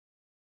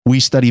We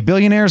study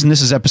billionaires, and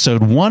this is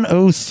episode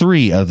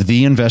 103 of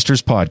the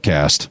Investors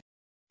Podcast.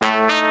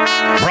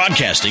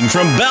 Broadcasting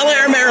from Bel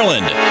Air,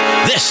 Maryland,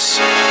 this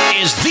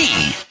is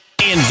the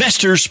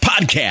Investors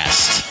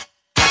Podcast.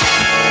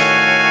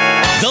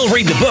 They'll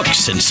read the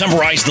books and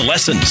summarize the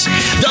lessons.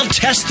 They'll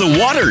test the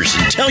waters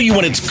and tell you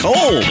when it's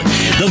cold.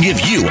 They'll give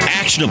you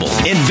actionable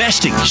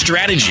investing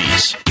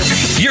strategies.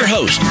 Your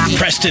host,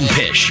 Preston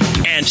Pish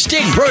and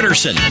Stig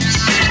Broderson.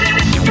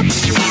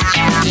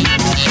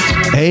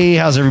 Hey,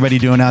 how's everybody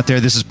doing out there?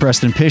 This is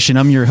Preston Pish, and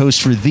I'm your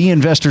host for the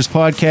Investors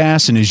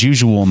Podcast. And as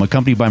usual, I'm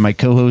accompanied by my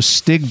co-host,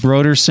 Stig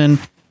Broderson,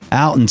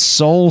 out in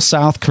Seoul,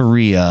 South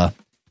Korea.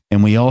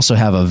 And we also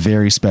have a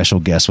very special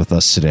guest with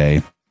us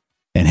today.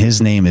 And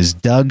his name is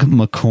Doug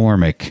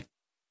McCormick.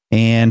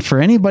 And for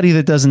anybody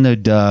that doesn't know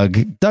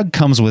Doug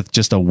comes with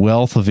just a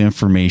wealth of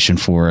information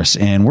for us.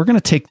 And we're going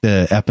to take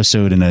the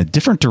episode in a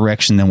different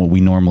direction than what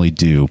we normally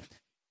do.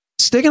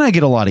 Stig and I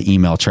get a lot of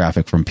email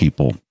traffic from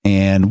people.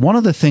 And one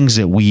of the things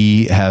that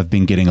we have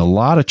been getting a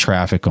lot of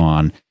traffic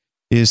on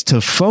is to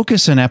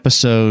focus an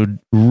episode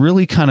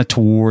really kind of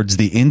towards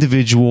the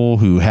individual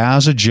who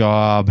has a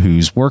job,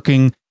 who's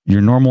working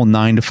your normal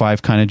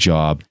 9-to-5 kind of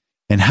job,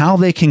 and how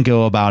they can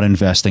go about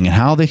investing and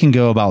how they can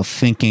go about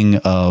thinking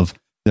of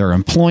their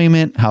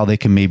employment, how they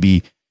can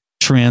maybe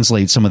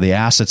translate some of the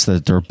assets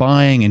that they're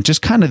buying, and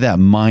just kind of that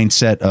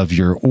mindset of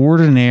your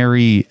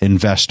ordinary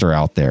investor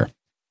out there.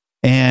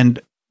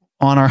 And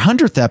on our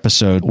 100th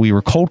episode, we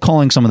were cold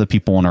calling some of the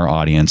people in our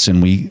audience,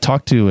 and we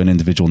talked to an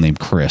individual named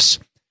Chris.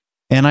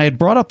 And I had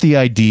brought up the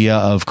idea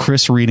of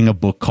Chris reading a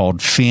book called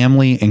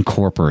Family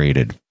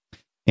Incorporated.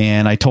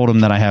 And I told him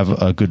that I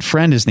have a good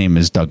friend. His name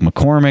is Doug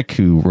McCormick,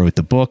 who wrote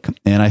the book.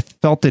 And I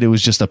felt that it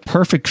was just a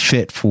perfect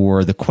fit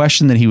for the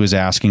question that he was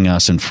asking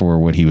us and for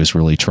what he was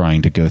really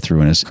trying to go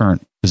through in his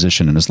current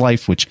position in his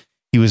life, which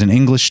he was an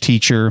English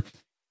teacher.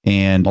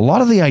 And a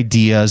lot of the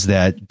ideas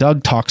that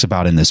Doug talks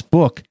about in this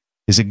book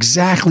is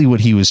exactly what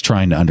he was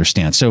trying to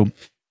understand. So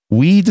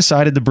we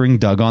decided to bring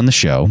Doug on the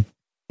show,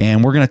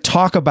 and we're going to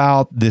talk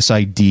about this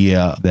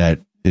idea that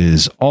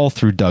is all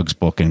through Doug's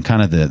book and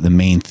kind of the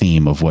main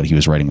theme of what he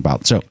was writing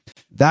about. So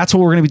that's what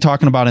we're going to be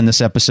talking about in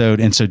this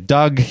episode. And so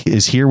Doug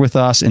is here with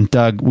us. And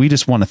Doug, we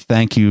just want to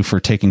thank you for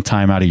taking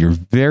time out of your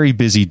very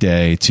busy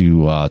day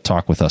to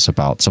talk with us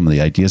about some of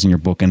the ideas in your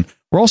book. And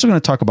we're also going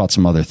to talk about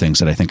some other things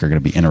that I think are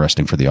going to be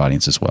interesting for the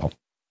audience as well.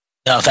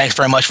 No, thanks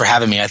very much for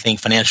having me. I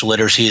think financial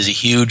literacy is a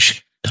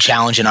huge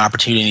challenge and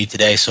opportunity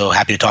today. So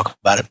happy to talk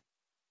about it.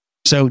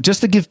 So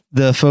just to give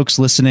the folks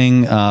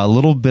listening a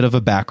little bit of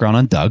a background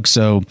on Doug.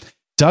 So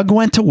Doug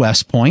went to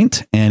West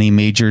Point and he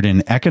majored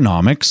in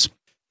economics.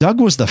 Doug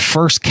was the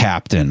first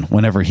captain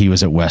whenever he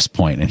was at West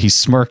Point, and he's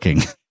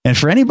smirking. And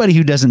for anybody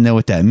who doesn't know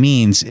what that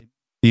means,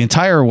 the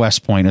entire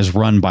West Point is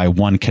run by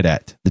one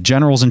cadet. The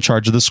generals in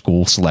charge of the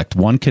school select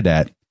one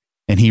cadet,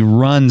 and he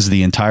runs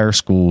the entire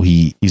school.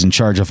 He's in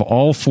charge of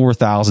all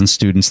 4,000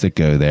 students that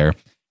go there.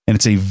 And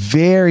it's a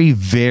very,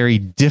 very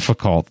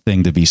difficult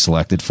thing to be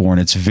selected for. And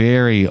it's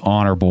very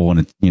honorable.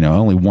 And,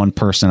 only one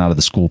person out of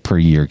the school per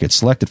year gets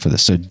selected for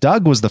this. So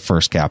Doug was the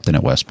first captain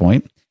at West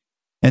Point.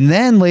 And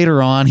then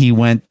later on, he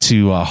went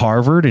to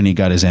Harvard and he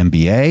got his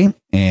MBA.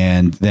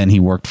 And then he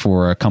worked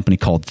for a company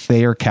called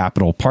Thayer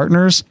Capital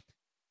Partners.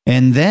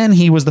 And then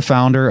he was the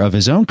founder of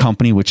his own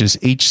company, which is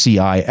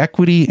HCI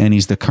Equity. And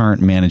he's the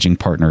current managing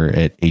partner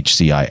at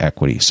HCI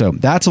Equity. So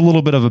that's a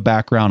little bit of a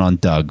background on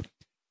Doug.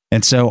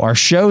 And so our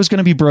show is going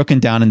to be broken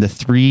down into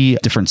 3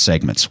 different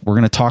segments. We're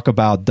going to talk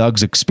about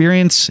Doug's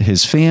experience,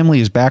 his family,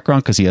 his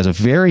background, because he has a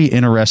very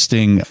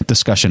interesting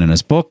discussion in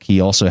his book.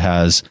 He also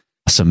has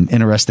some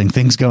interesting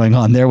things going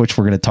on there, which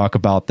we're going to talk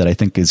about that I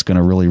think is going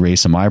to really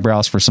raise some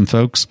eyebrows for some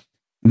folks.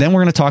 Then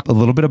we're going to talk a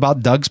little bit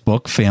about Doug's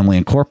book, Family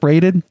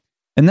Incorporated.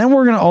 And then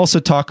we're going to also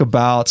talk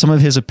about some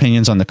of his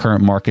opinions on the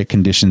current market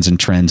conditions and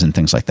trends and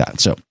things like that.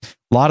 So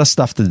a lot of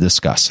stuff to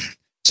discuss.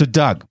 So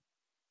Doug,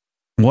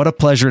 what a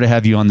pleasure to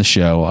have you on the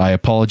show. I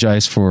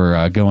apologize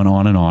for going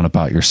on and on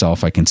about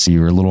yourself. I can see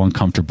you're a little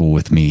uncomfortable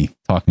with me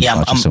talking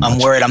about you so much. I'm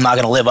worried I'm not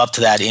going to live up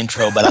to that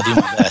intro, but I'll do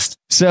my best.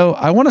 So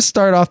I want to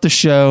start off the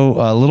show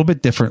a little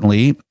bit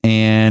differently.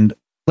 And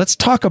let's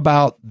talk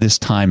about this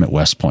time at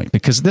West Point,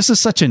 because this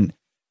is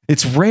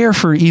it's rare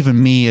for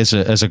even me as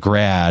a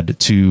grad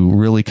to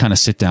really kind of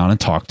sit down and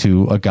talk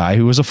to a guy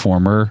who was a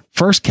former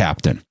first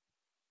captain.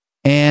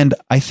 And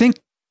I think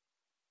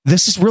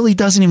this really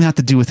doesn't even have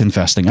to do with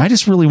investing. I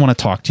just really want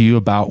to talk to you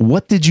about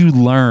what did you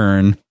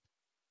learn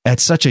at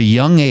such a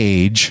young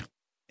age?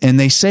 And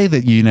they say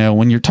that,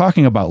 when you're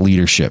talking about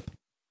leadership,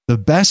 the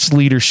best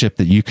leadership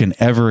that you can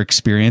ever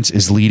experience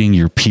is leading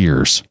your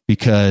peers,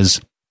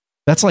 because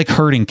that's like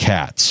herding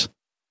cats,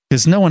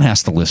 because no one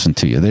has to listen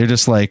to you. They're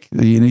just like,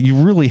 you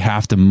really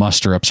have to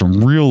muster up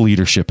some real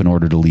leadership in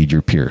order to lead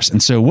your peers.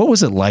 And so what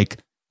was it like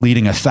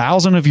leading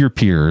 1,000 of your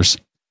peers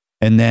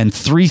and then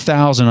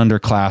 3,000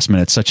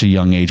 underclassmen at such a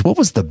young age? What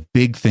was the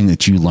big thing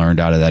that you learned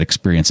out of that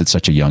experience at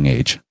such a young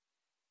age?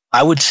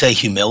 I would say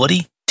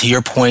humility. To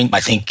your point, I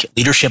think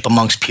leadership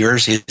amongst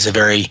peers is a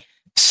very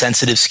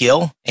sensitive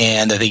skill,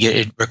 and I think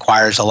it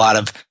requires a lot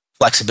of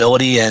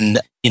flexibility and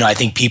I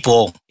think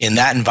people in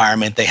that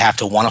environment, they have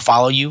to want to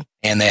follow you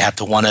and they have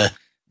to want to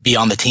be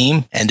on the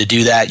team. And to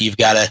do that, you've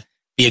got to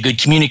be a good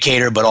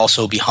communicator, but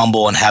also be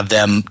humble and have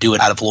them do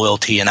it out of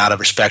loyalty and out of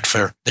respect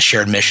for the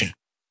shared mission.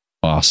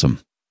 Awesome.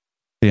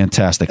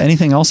 Fantastic.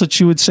 Anything else that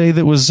you would say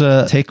that was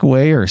a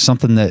takeaway or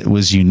something that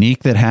was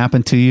unique that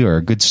happened to you or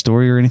a good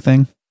story or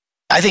anything?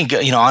 I think,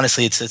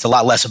 honestly, it's a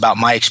lot less about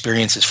my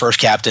experience as first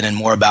captain and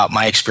more about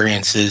my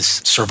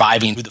experiences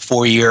surviving through the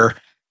 4-year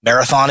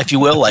marathon, if you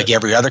will, like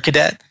every other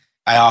cadet.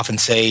 I often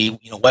say,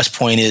 West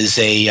Point is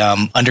a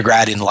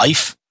undergrad in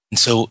life. And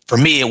so for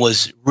me, it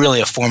was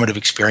really a formative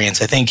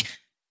experience. I think,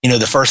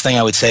 the first thing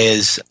I would say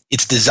is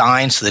it's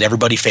designed so that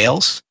everybody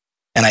fails.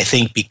 And I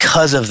think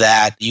because of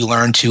that, you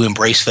learn to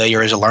embrace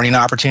failure as a learning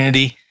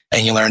opportunity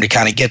and you learn to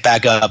kind of get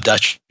back up,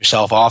 dust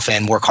yourself off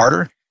and work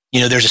harder.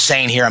 There's a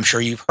saying here, I'm sure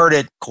you've heard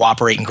it,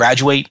 cooperate and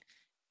graduate.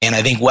 And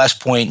I think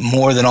West Point,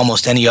 more than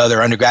almost any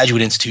other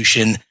undergraduate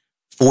institution,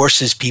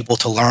 forces people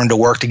to learn to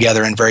work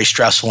together in very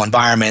stressful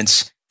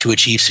environments to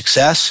achieve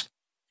success.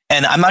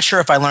 And I'm not sure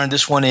if I learned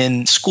this one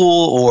in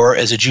school or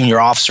as a junior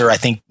officer. I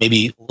think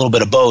maybe a little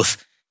bit of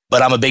both.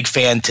 But I'm a big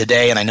fan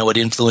today, and I know it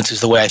influences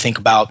the way I think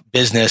about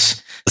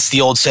business. It's the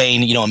old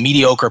saying, a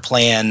mediocre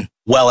plan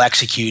well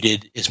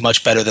executed is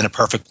much better than a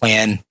perfect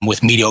plan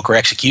with mediocre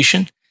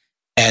execution.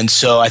 And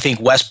so I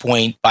think West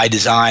Point, by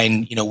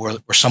design, we're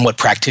somewhat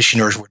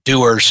practitioners, we're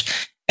doers,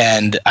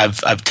 and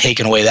I've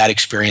taken away that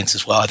experience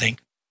as well, I think.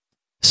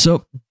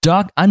 So,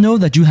 Doug, I know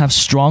that you have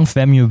strong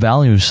family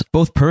values,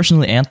 both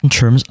personally and in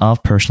terms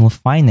of personal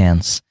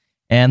finance.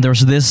 And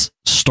there's this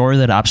story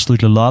that I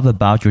absolutely love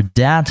about your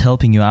dad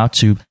helping you out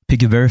to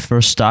pick your very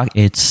first stock at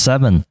age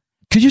 7.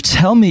 Could you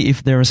tell me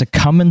if there is a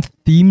common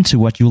theme to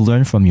what you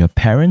learned from your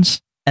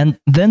parents and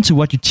then to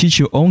what you teach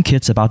your own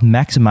kids about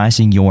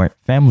maximizing your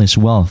family's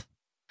wealth?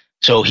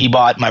 So he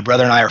bought my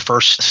brother and I our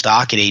first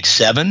stock at age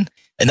 7.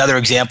 Another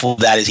example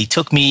of that is he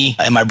took me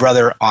and my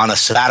brother on a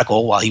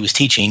sabbatical while he was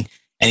teaching,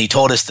 and he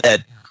told us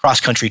that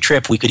cross-country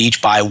trip, we could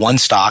each buy one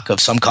stock of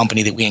some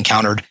company that we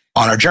encountered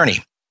on our journey.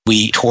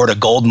 We toured a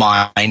gold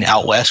mine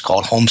out west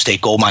called Home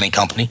State Gold Mining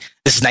Company.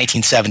 This is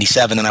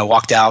 1977, and I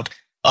walked out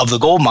of the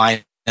gold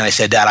mine and I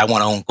said, Dad, I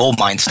want to own gold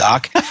mine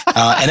stock.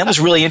 And that was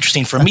really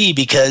interesting for me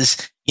because,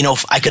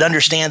 I could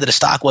understand that a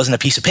stock wasn't a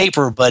piece of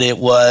paper, but it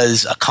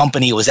was a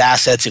company, it was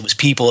assets, it was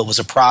people, it was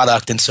a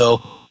product. And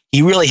so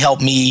he really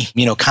helped me,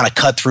 kind of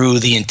cut through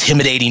the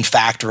intimidating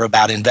factor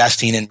about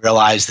investing and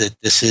realize that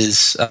this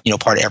is,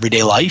 part of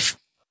everyday life.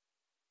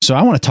 So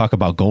I want to talk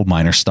about gold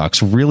miner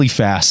stocks really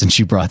fast since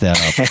you brought that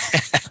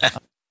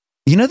up.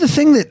 The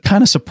thing that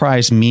kind of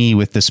surprised me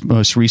with this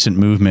most recent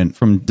movement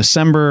from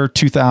December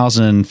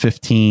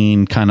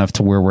 2015 kind of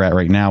to where we're at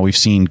right now, we've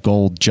seen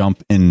gold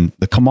jump in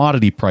the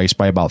commodity price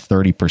by about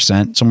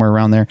 30%, somewhere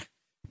around there.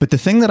 But the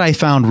thing that I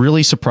found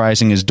really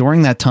surprising is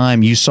during that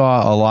time, you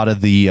saw a lot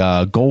of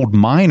the gold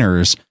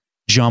miners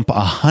jump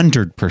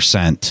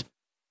 100%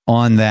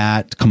 on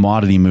that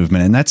commodity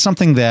movement. And that's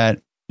something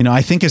that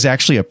I think is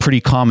actually a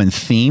pretty common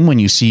theme when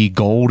you see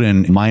gold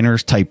and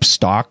miners type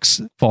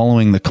stocks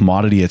following the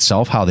commodity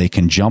itself, how they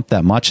can jump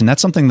that much. And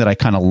that's something that I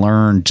kind of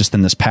learned just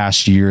in this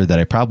past year that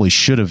I probably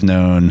should have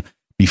known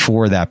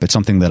before that, but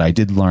something that I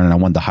did learn. And I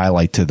wanted to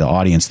highlight to the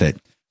audience that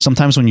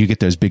sometimes when you get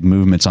those big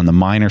movements on the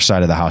miner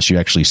side of the house, you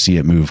actually see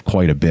it move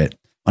quite a bit.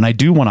 And I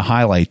do want to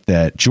highlight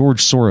that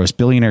George Soros,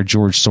 billionaire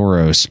George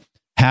Soros,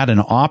 had an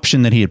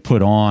option that he had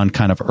put on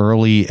kind of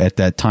early at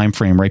that time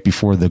frame right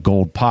before the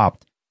gold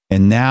popped.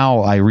 And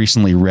now I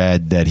recently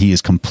read that he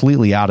is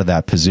completely out of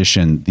that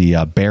position,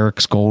 the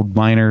Barrick's gold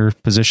miner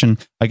position.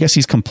 I guess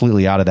he's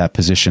completely out of that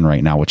position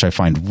right now, which I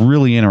find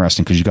really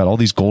interesting because you got all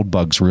these gold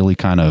bugs really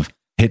kind of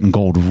hitting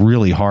gold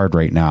really hard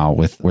right now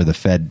with where the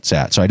Fed's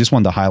at. So I just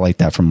wanted to highlight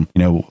that from,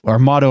 our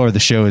motto of the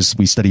show is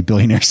we study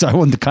billionaires. So I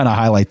wanted to kind of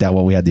highlight that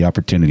while we had the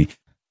opportunity.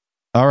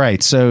 All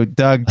right. So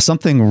Doug,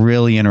 something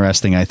really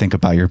interesting I think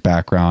about your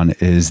background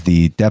is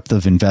the depth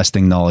of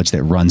investing knowledge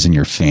that runs in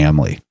your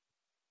family.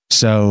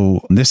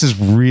 So this is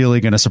really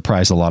going to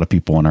surprise a lot of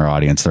people in our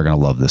audience. They're going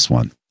to love this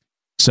one.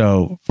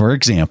 So, for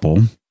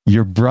example,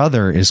 your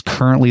brother is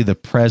currently the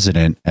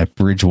president at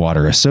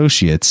Bridgewater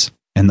Associates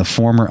and the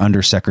former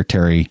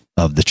undersecretary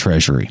of the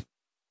Treasury.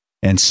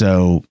 And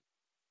so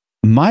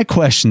my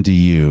question to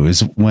you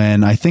is,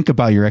 when I think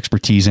about your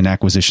expertise in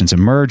acquisitions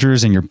and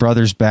mergers and your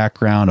brother's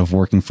background of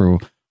working for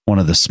one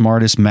of the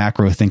smartest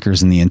macro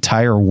thinkers in the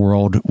entire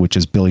world, which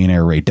is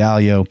billionaire Ray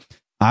Dalio,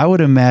 I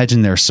would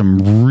imagine there's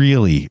some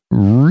really,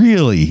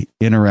 really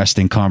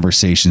interesting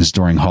conversations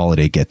during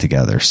holiday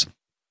get-togethers.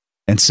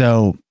 And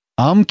so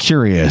I'm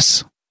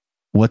curious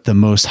what the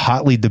most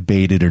hotly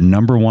debated or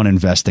number one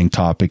investing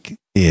topic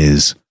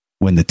is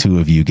when the two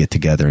of you get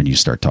together and you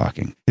start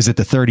talking. Is it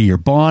the 30-year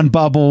bond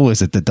bubble?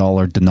 Is it the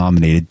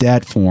dollar-denominated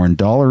debt, foreign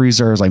dollar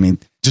reserves? I mean,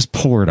 just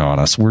pour it on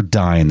us. We're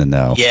dying to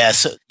know.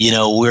 Yes.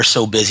 We're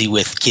so busy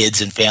with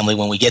kids and family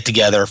when we get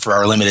together for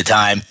our limited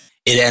time.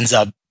 It ends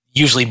up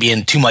usually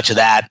being too much of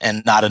that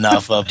and not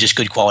enough of just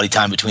good quality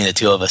time between the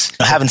two of us.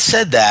 Now, having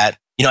said that,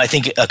 I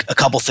think a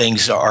couple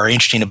things are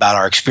interesting about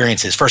our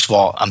experiences. First of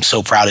all, I'm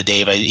so proud of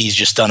Dave. He's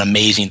just done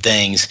amazing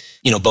things,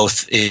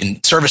 both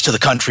in service to the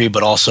country,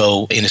 but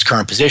also in his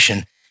current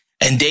position.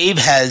 And Dave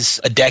has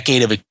a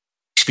decade of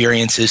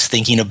experiences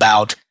thinking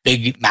about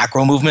big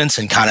macro movements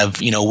and kind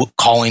of,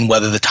 calling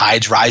whether the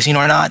tide's rising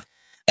or not.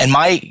 And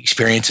my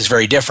experience is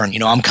very different.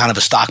 I'm kind of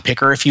a stock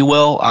picker, if you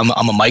will.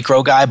 I'm a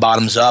micro guy,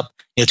 bottoms up.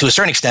 To a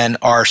certain extent,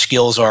 our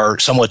skills are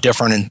somewhat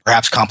different and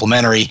perhaps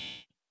complementary.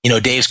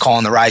 Dave's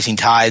calling the rising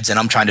tides and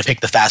I'm trying to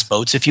pick the fast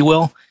boats, if you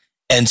will.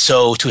 And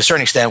so to a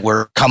certain extent,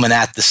 we're coming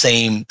at the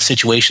same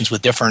situations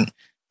with different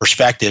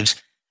perspectives.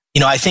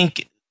 I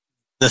think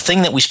the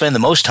thing that we spend the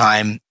most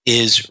time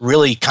is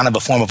really kind of a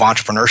form of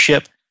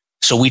entrepreneurship.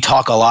 So we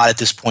talk a lot at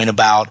this point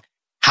about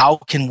how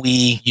can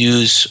we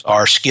use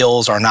our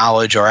skills, our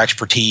knowledge, our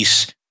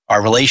expertise,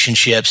 our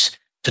relationships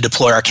to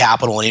deploy our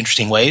capital in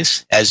interesting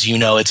ways. As you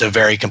know, it's a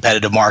very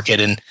competitive market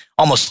and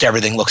almost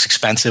everything looks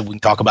expensive. We can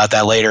talk about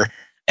that later.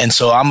 And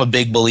so I'm a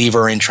big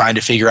believer in trying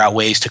to figure out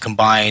ways to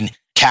combine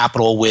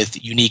capital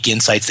with unique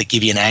insights that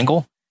give you an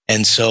angle.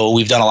 And so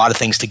we've done a lot of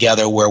things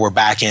together where we're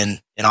backing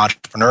an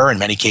entrepreneur, in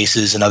many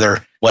cases,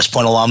 another West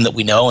Point alum that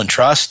we know and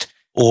trust,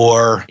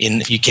 or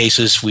in a few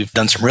cases, we've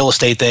done some real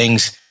estate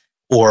things,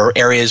 or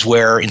areas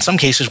where in some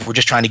cases we're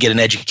just trying to get an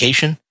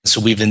education. So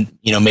we've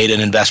made an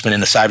investment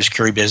in a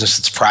cybersecurity business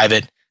that's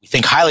private. We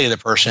think highly of the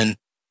person,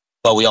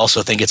 but we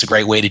also think it's a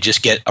great way to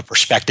just get a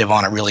perspective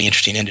on a really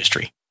interesting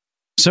industry.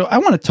 So I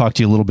want to talk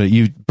to you a little bit.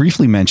 You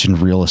briefly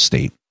mentioned real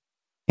estate.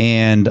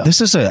 And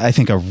this is, I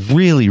think, a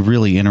really,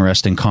 really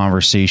interesting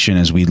conversation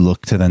as we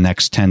look to the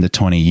next 10 to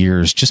 20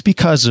 years, just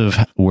because of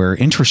where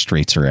interest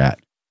rates are at.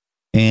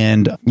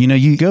 And,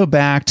 you go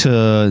back to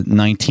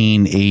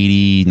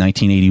 1980,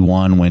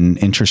 1981, when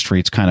interest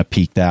rates kind of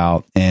peaked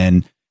out.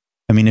 And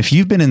I mean, if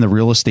you've been in the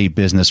real estate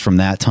business from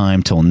that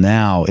time till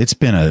now, it's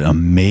been an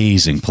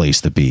amazing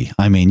place to be.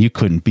 I mean, you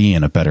couldn't be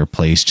in a better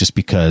place just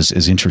because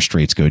as interest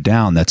rates go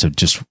down, that's a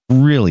just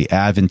really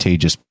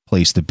advantageous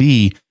place to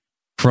be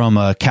from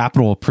a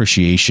capital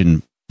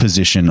appreciation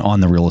position on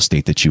the real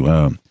estate that you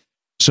own.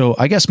 So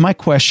I guess my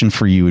question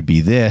for you would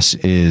be this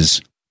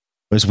is,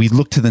 as we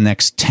look to the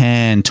next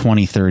 10,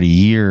 20, 30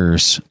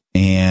 years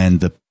and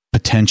the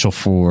potential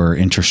for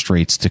interest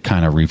rates to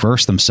kind of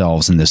reverse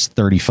themselves in this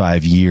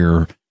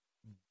 35-year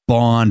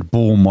bond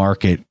bull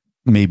market,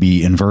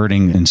 maybe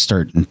inverting and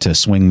starting to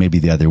swing maybe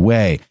the other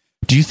way.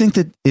 Do you think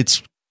that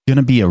it's going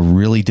to be a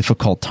really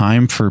difficult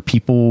time for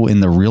people in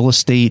the real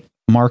estate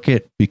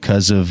market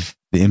because of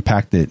the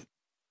impact that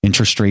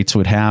interest rates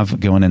would have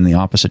going in the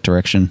opposite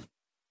direction?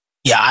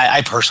 Yeah,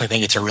 I personally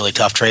think it's a really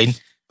tough trade.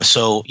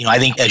 So, I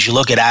think as you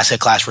look at asset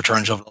class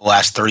returns over the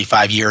last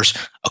 35 years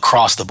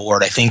across the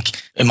board, I think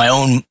in my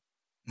own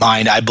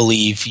mind, I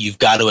believe you've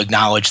got to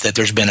acknowledge that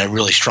there's been a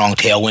really strong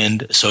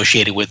tailwind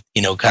associated with,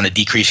 kind of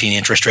decreasing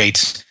interest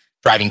rates,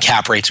 driving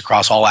cap rates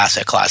across all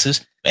asset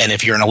classes. And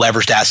if you're in a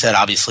leveraged asset,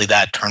 obviously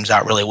that turns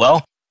out really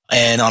well.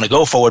 And on a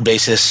go-forward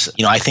basis,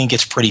 I think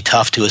it's pretty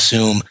tough to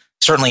assume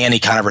certainly any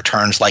kind of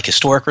returns like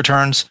historic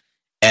returns.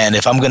 And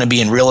if I'm going to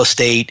be in real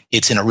estate,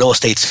 it's in a real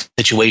estate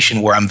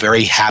situation where I'm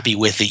very happy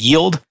with the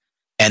yield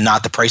and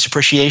not the price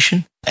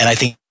appreciation. And I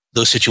think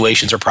those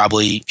situations are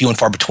probably few and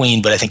far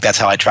between, but I think that's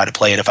how I try to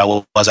play it. If I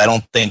was, I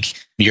don't think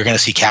you're going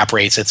to see cap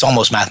rates. It's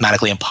almost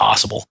mathematically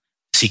impossible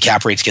to see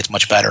cap rates get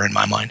much better in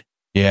my mind.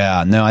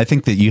 Yeah, no, I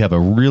think that you have a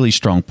really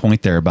strong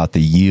point there about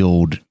the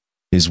yield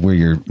is where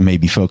you're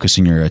maybe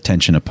focusing your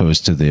attention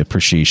opposed to the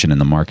appreciation in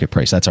the market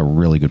price. That's a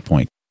really good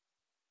point.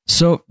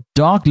 So,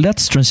 Doc,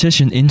 let's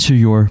transition into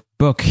your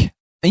book.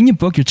 In your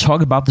book, you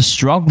talk about the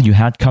struggle you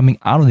had coming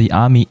out of the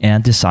Army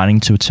and deciding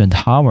to attend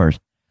Harvard.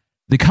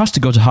 The cost to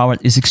go to Harvard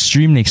is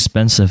extremely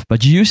expensive,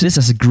 but you use this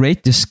as a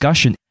great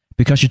discussion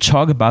because you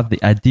talk about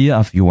the idea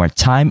of your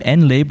time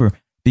and labor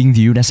being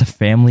viewed as a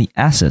family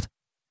asset.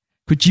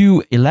 Could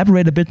you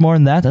elaborate a bit more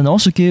on that and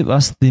also give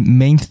us the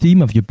main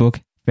theme of your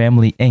book,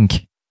 Family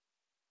Inc.?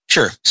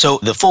 Sure. So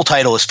the full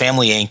title is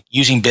Family Inc.,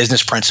 Using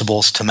Business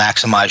Principles to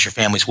Maximize Your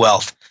Family's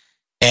Wealth.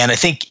 And I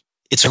think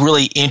it's a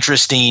really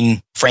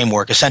interesting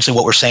framework. Essentially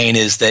what we're saying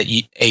is that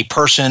a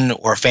person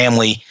or a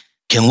family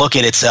can look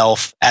at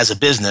itself as a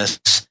business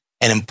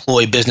and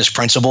employ business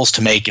principles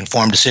to make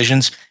informed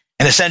decisions.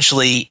 And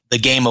essentially the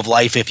game of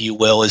life, if you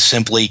will, is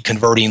simply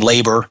converting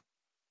labor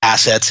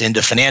assets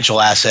into financial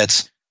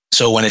assets.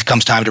 So when it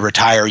comes time to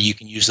retire, you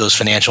can use those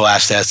financial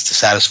assets to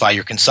satisfy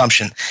your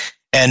consumption.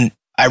 And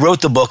I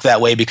wrote the book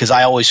that way because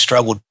I always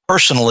struggled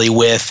personally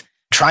with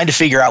trying to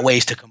figure out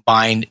ways to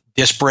combine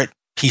disparate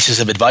pieces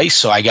of advice.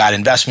 So I got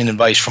investment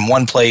advice from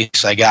one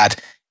place, I got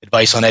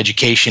advice on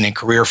education and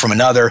career from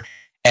another.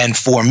 And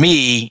for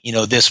me,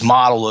 this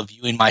model of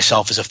viewing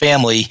myself as a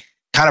family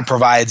kind of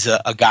provides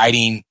a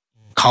guiding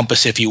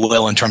compass, if you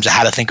will, in terms of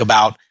how to think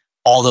about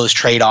all those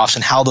trade-offs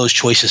and how those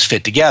choices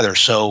fit together.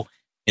 So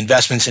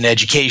investments in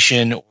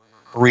education,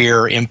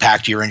 career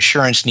impact your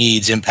insurance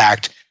needs,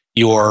 impact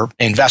your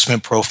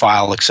investment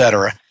profile, et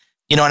cetera.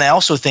 And I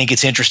also think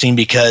it's interesting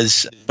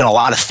because there's been a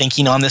lot of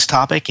thinking on this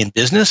topic in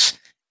business.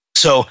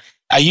 So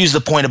I use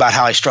the point about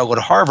how I struggled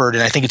at Harvard,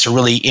 and I think it's a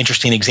really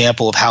interesting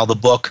example of how the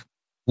book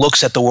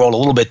looks at the world a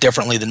little bit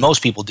differently than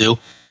most people do.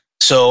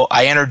 So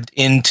I entered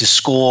into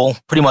school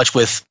pretty much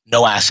with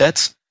no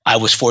assets. I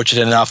was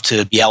fortunate enough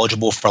to be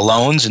eligible for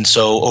loans. And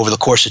so over the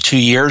course of 2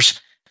 years,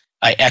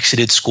 I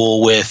exited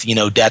school with,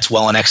 debts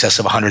well in excess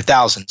of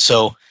 100,000.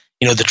 So,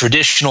 the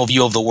traditional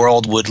view of the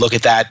world would look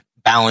at that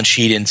balance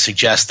sheet and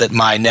suggest that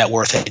my net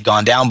worth had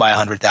gone down by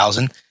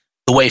 100,000.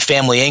 The way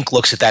Family Inc.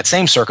 looks at that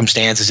same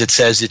circumstance is it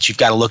says that you've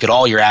got to look at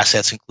all your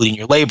assets, including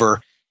your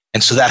labor.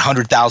 And so that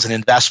 100,000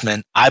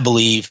 investment, I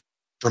believe,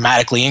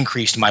 dramatically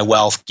increased my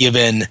wealth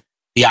given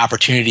the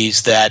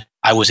opportunities that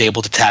I was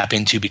able to tap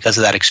into because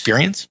of that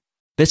experience.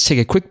 Let's take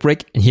a quick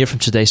break and hear from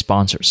today's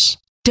sponsors.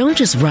 Don't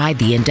just ride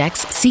the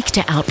index, seek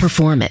to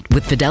outperform it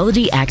with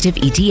Fidelity Active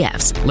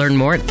ETFs. Learn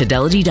more at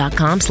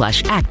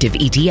fidelity.com/active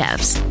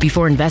ETFs.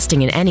 Before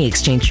investing in any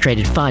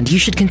exchange-traded fund, you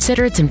should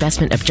consider its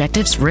investment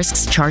objectives,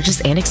 risks,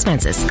 charges, and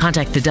expenses.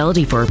 Contact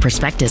Fidelity for a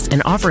prospectus,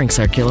 an offering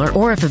circular,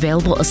 or if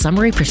available, a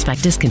summary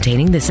prospectus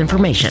containing this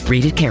information.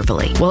 Read it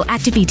carefully. While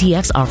active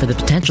ETFs offer the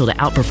potential to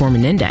outperform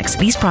an index,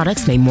 these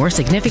products may more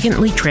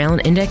significantly trail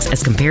an index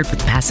as compared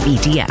with passive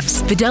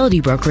ETFs.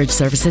 Fidelity Brokerage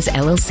Services,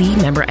 LLC,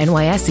 member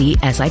NYSE,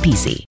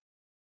 SIPC.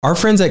 Our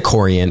friends at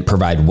Corient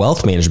provide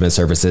wealth management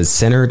services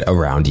centered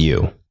around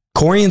you.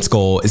 Corient's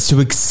goal is to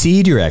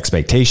exceed your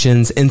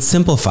expectations and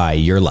simplify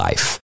your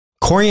life.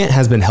 Corient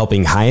has been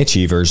helping high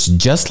achievers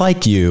just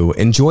like you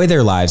enjoy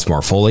their lives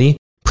more fully,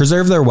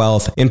 preserve their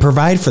wealth, and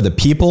provide for the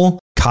people,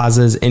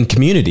 causes, and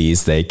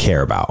communities they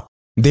care about.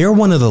 They're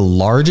one of the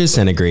largest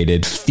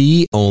integrated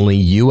fee-only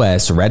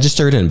U.S.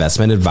 registered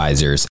investment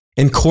advisors,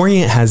 and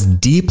Corient has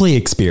deeply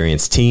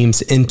experienced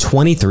teams in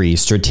 23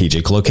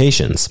 strategic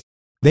locations.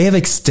 They have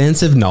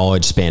extensive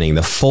knowledge spanning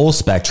the full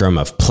spectrum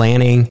of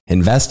planning,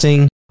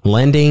 investing,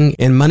 lending,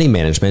 and money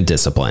management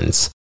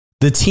disciplines.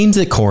 The teams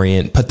at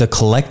Corient put the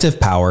collective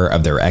power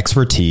of their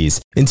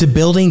expertise into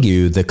building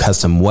you the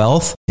custom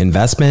wealth,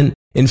 investment,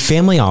 and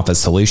family office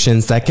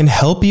solutions that can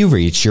help you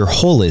reach your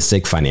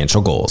holistic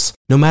financial goals,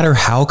 no matter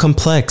how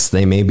complex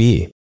they may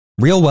be.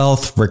 Real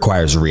wealth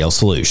requires real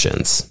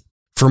solutions.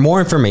 For more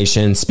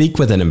information, speak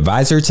with an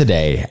advisor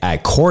today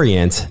at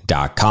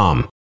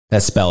corient.com.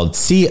 That's spelled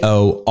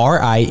Corient.com.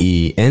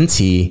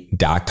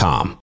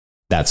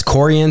 That's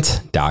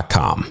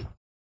Corient.com.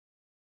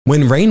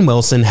 When Rainn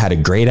Wilson had a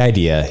great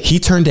idea, he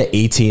turned to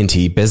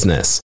AT&T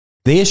Business.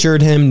 They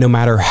assured him no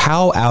matter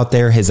how out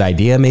there his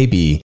idea may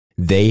be,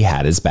 they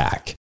had his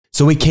back.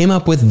 So he came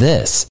up with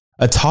this,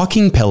 a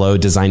talking pillow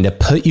designed to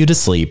put you to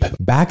sleep,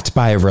 backed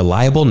by a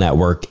reliable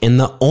network and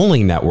the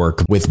only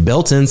network with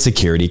built-in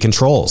security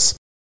controls.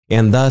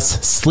 And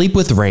thus, Sleep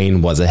with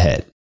Rainn was a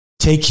hit.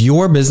 Take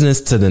your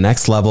business to the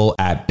next level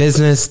at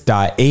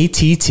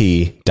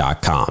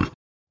business.att.com.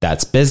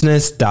 That's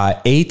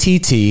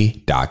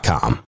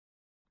business.att.com.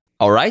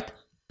 All right,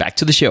 back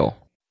to the show.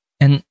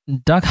 And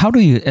Doug, how do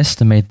you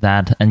estimate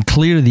that? And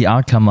clearly the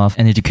outcome of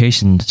an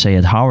education, say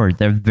at Harvard,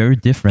 they're very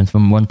different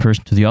from one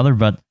person to the other,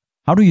 but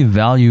how do you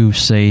value,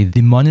 say,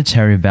 the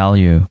monetary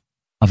value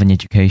of an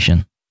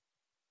education?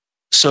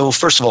 So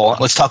first of all,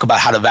 let's talk about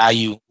how to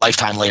value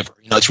lifetime labor.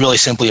 It's really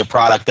simply a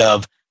product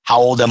of how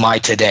old am I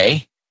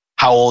today?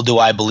 How old do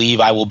I believe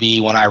I will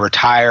be when I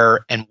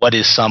retire? And what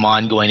is some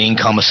ongoing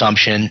income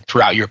assumption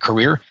throughout your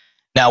career?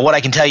 Now, what I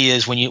can tell you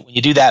is when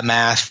you do that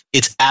math,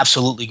 it's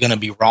absolutely going to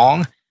be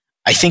wrong.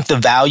 I think the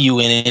value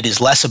in it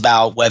is less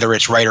about whether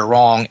it's right or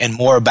wrong and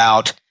more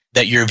about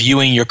that you're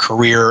viewing your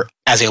career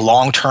as a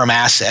long-term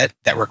asset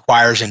that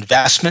requires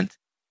investment.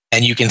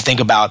 And you can think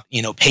about,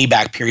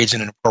 payback periods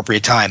in an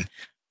appropriate time.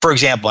 For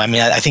example,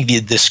 I think the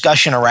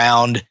discussion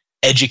around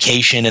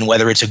education and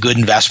whether it's a good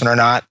investment or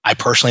not, I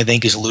personally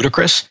think is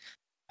ludicrous.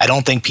 I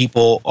don't think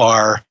people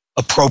are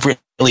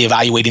appropriately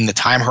evaluating the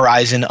time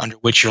horizon under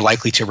which you're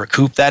likely to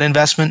recoup that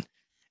investment.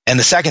 And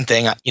the second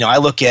thing, I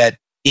look at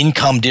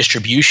income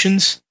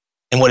distributions,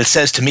 and what it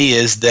says to me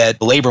is that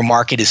the labor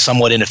market is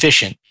somewhat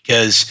inefficient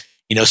because,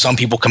 some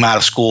people come out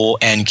of school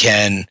and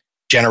can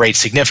generate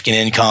significant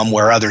income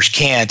where others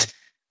can't.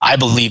 I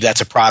believe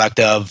that's a product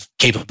of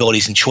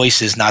capabilities and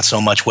choices, not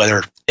so much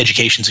whether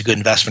education is a good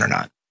investment or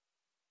not.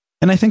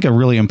 And I think a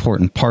really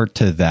important part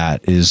to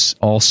that is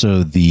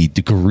also the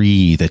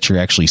degree that you're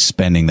actually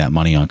spending that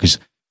money on. Because,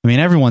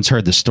 everyone's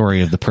heard the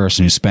story of the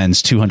person who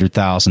spends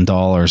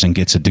 $200,000 and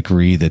gets a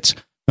degree that's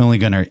only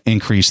going to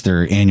increase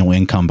their annual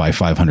income by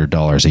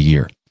 $500 a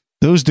year.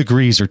 Those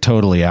degrees are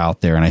totally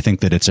out there. And I think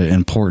that it's an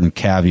important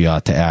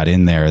caveat to add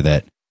in there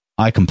that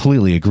I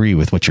completely agree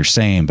with what you're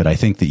saying, but I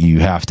think that you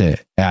have to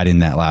add in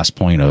that last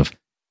point of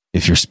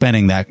if you're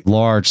spending that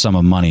large sum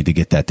of money to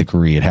get that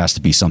degree, it has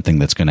to be something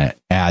that's going to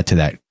add to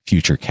that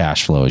future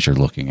cash flow as you're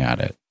looking at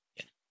it.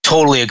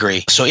 Totally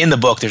agree. So in the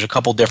book, there's a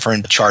couple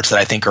different charts that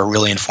I think are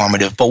really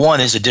informative, but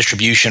one is a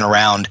distribution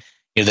around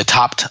the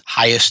top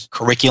highest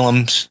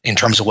curriculums in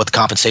terms of what the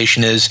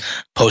compensation is,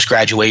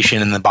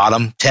 post-graduation in the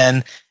bottom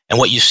 10. And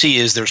what you see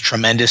is there's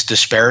tremendous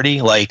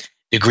disparity, like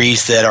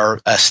degrees that are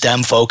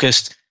STEM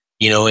focused,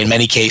 in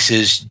many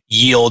cases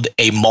yield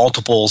a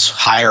multiples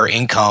higher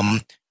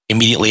income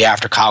immediately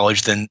after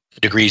college than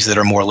degrees that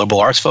are more liberal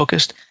arts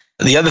focused.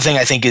 The other thing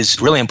I think is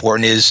really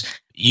important is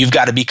you've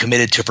got to be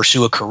committed to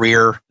pursue a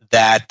career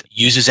that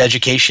uses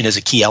education as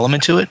a key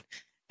element to it.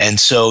 And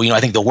so,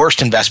 I think the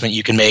worst investment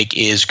you can make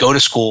is go to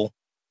school,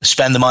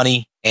 spend the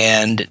money,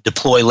 and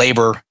deploy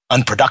labor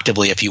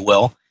unproductively, if you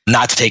will,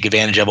 not to take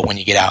advantage of it when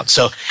you get out.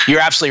 So you're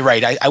absolutely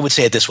right. I would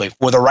say it this way.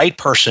 For the right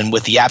person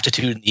with the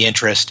aptitude and the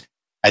interest,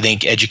 I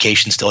think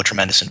education is still a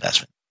tremendous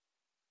investment.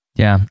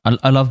 Yeah,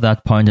 I love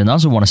that point. And I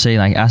also want to say,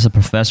 like, as a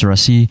professor,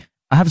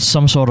 I have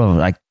some sort of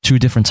like two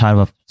different type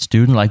of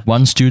student. Like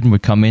one student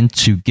would come in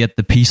to get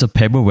the piece of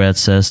paper where it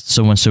says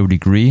so-and-so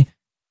degree.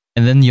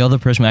 And then the other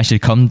person will actually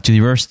come to the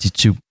university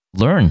to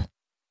learn.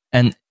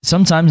 And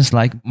sometimes it's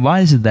like, why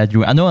is it that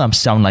I know I'm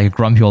sounding like a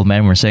grumpy old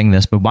man when we're saying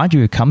this, but why do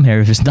you come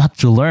here if it's not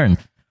to learn?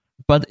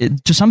 But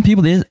to some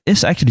people,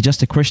 it's actually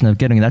just a question of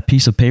getting that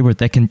piece of paper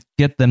that can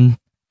get them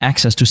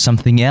access to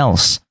something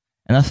else.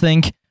 And I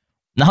think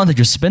now that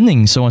you're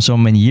spending so and so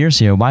many years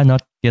here, why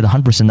not get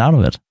 100% out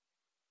of it?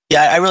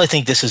 Yeah, I really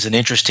think this is an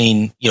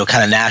interesting,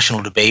 kind of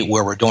national debate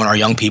where we're doing our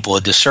young people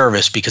a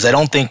disservice, because I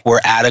don't think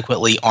we're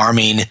adequately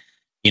arming,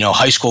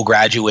 high school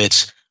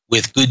graduates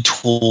with good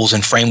tools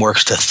and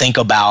frameworks to think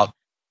about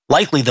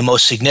likely the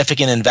most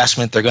significant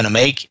investment they're going to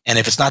make. And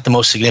if it's not the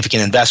most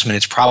significant investment,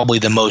 it's probably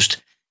the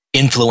most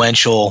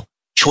influential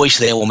choice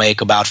they will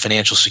make about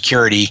financial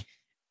security.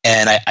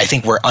 And I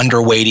think we're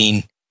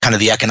underweighting kind of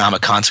the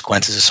economic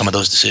consequences of some of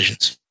those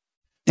decisions.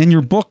 In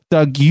your book,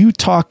 Doug, you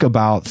talk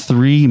about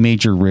three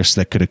major risks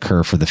that could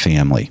occur for the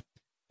family.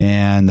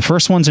 And the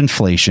first one's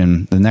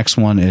inflation. The next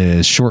one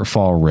is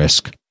shortfall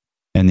risk.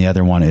 And the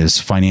other one is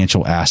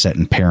financial asset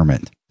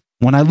impairment.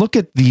 When I look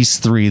at these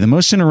three, the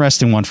most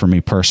interesting one for me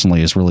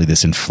personally is really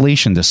this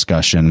inflation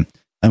discussion.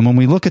 And when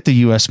we look at the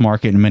U.S.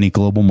 market and many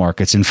global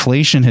markets,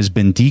 inflation has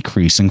been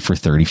decreasing for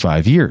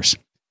 35 years.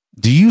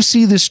 Do you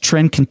see this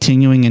trend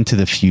continuing into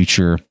the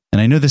future?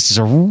 And I know this is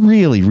a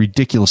really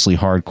ridiculously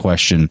hard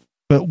question,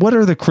 but what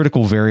are the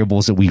critical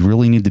variables that we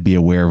really need to be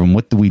aware of, and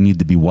what do we need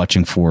to be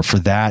watching for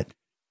that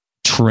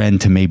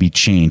trend to maybe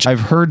change? I've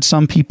heard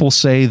some people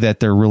say that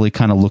they're really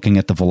kind of looking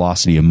at the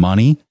velocity of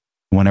money.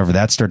 Whenever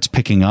that starts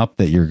picking up,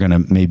 that you're going to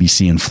maybe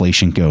see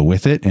inflation go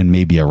with it in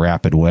maybe a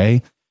rapid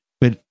way.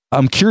 But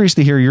I'm curious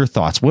to hear your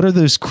thoughts. What are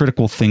those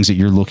critical things that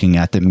you're looking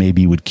at that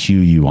maybe would cue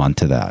you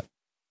onto that?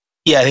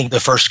 Yeah, I think the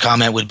first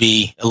comment would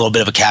be a little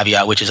bit of a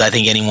caveat, which is I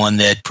think anyone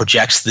that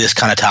projects this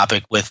kind of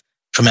topic with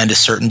tremendous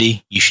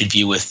certainty, you should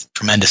view with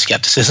tremendous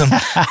skepticism.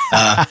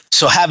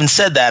 So having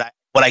said that,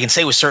 what I can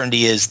say with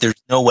certainty is there's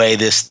no way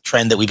this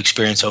trend that we've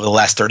experienced over the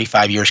last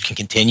 35 years can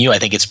continue. I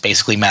think it's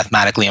basically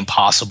mathematically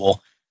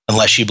impossible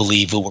unless you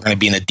believe that we're going to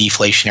be in a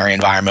deflationary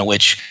environment,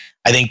 which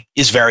I think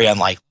is very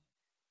unlikely.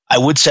 I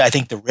would say I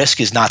think the risk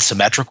is not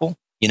symmetrical.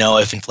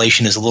 If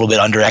inflation is a little bit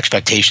under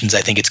expectations,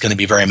 I think it's going to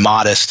be very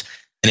modest.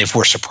 And if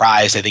we're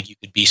surprised, I think you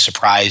could be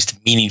surprised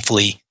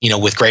meaningfully,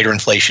 with greater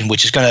inflation,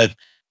 which is going to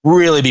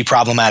really be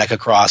problematic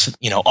across,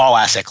 all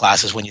asset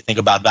classes when you think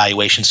about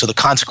valuation. So the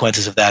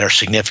consequences of that are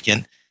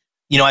significant.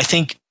 I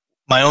think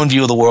my own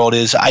view of the world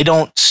is I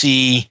don't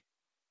see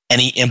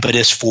any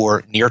impetus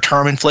for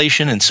near-term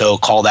inflation, and so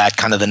call that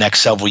kind of the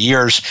next several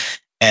years.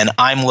 And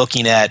I'm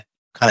looking at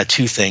kind of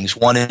two things.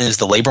 One is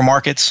the labor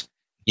markets.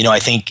 I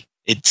think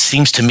it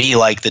seems to me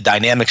like the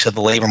dynamics of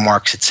the labor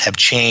markets have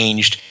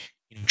changed.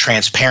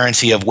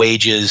 Transparency of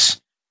wages,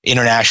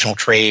 international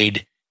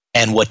trade,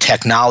 and what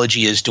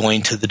technology is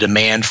doing to the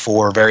demand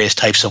for various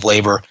types of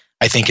labor,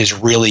 I think has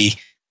really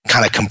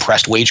kind of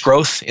compressed wage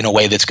growth in a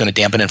way that's going to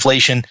dampen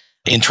inflation.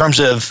 In terms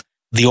of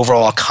the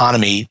overall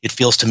economy, it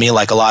feels to me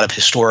like a lot of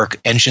historic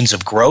engines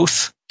of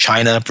growth,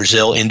 China,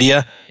 Brazil,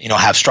 India,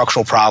 have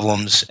structural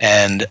problems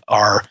and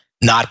are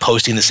not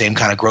posting the same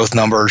kind of growth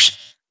numbers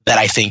that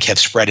I think have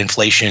spread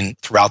inflation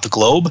throughout the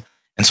globe.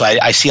 And so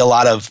I see a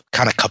lot of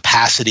kind of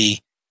capacity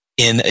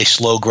in a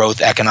slow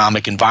growth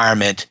economic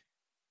environment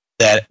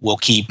that will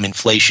keep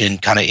inflation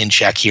kind of in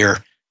check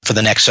here for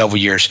the next several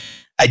years.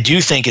 I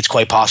do think it's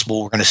quite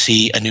possible we're going to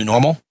see a new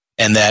normal,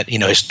 and that,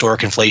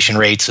 historic inflation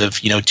rates of,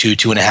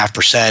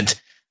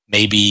 2.5%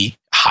 may be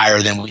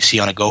higher than we see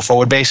on a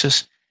go-forward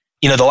basis.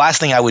 The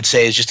last thing I would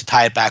say is just to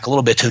tie it back a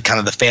little bit to kind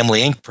of the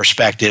Family Inc.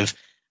 perspective.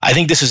 I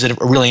think this is a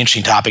really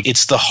interesting topic.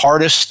 It's the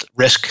hardest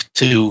risk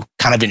to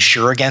kind of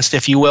insure against,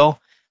 if you will.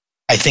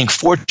 I think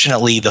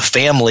fortunately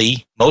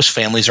most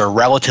families are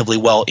relatively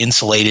well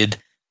insulated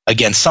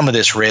against some of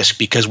this risk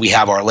because we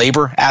have our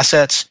labor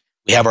assets,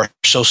 we have our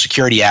Social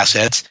Security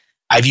assets.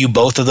 I view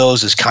both of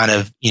those as kind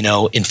of,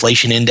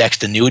 inflation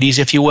indexed annuities,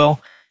 if you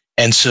will.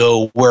 And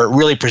so where it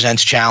really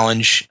presents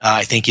challenge,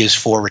 I think, is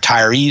for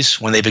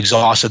retirees when they've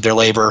exhausted their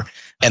labor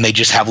and they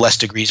just have less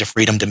degrees of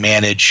freedom to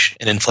manage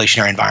an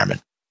inflationary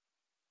environment.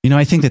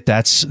 I think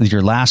that's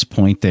your last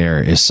point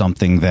there is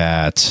something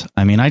that,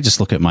 I just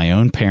look at my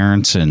own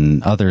parents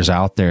and others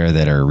out there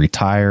that are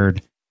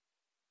retired,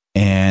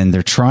 and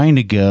they're trying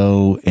to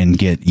go and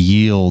get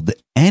yield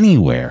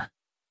anywhere.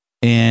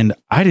 And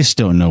I just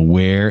don't know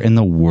where in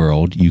the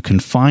world you can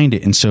find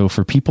it. And so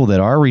for people that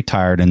are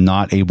retired and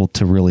not able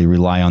to really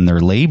rely on their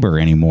labor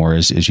anymore,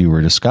 as you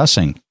were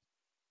discussing,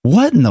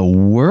 what in the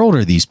world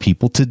are these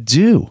people to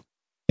do?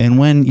 And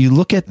when you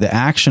look at the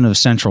action of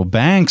central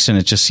banks and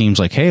it just seems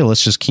like, hey,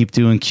 let's just keep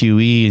doing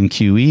QE and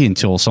QE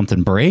until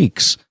something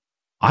breaks.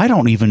 I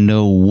don't even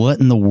know what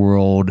in the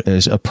world,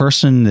 as a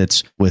person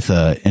that's with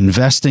a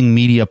investing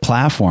media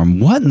platform,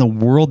 what in the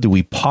world do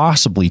we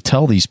possibly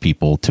tell these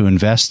people to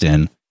invest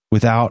in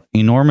without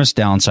enormous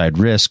downside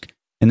risk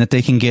and that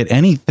they can get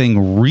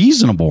anything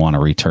reasonable on a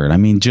return? I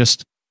mean,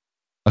 just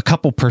a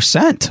couple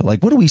percent.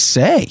 Like, what do we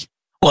say?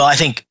 Well, I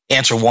think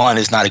answer one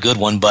is not a good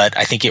one, but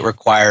I think it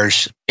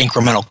requires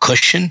incremental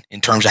cushion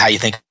in terms of how you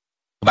think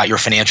about your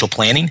financial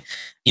planning.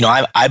 You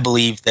know, I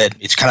believe that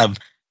it's kind of,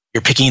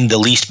 you're picking the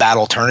least bad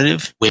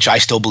alternative, which I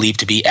still believe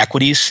to be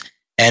equities.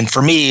 And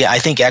for me, I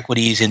think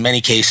equities in many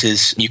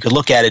cases, you could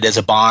look at it as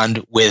a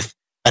bond with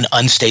an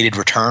unstated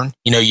return.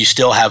 You know, you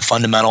still have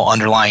fundamental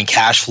underlying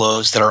cash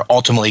flows that are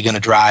ultimately going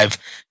to drive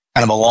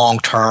kind of a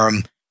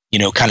long-term, you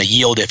know, kind of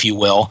yield, if you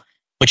will.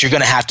 But you're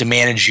going to have to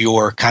manage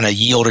your kind of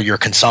yield or your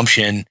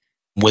consumption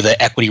with an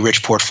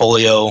equity-rich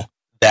portfolio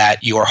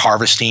that you are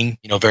harvesting,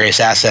 you know, various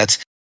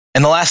assets.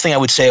 And the last thing I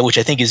would say, which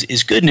I think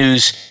is good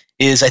news,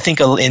 is I think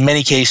in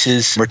many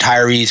cases,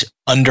 retirees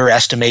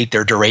underestimate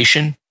their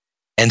duration.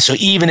 And so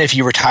even if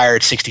you retire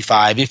at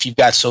 65, if you've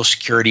got Social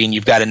Security and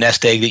you've got a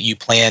nest egg that you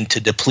plan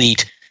to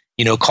deplete,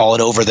 you know, call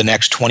it over the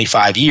next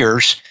 25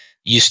 years,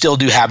 you still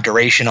do have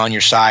duration on your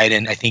side.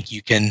 And I think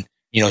you can,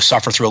 you know,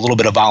 suffer through a little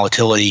bit of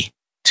volatility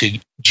to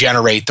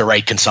generate the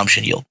right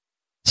consumption yield.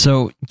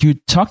 So you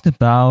talked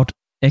about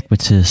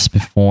equities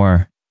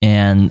before,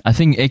 and I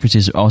think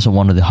equities are also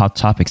one of the hot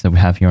topics that we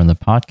have here on the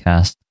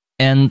podcast.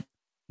 And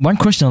one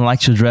question I'd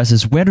like to address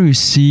is, where do you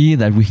see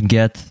that we can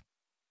get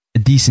a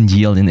decent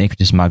yield in the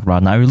equities market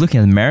right now? Are you looking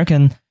at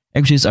American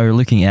equities? Are you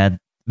looking at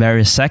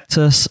various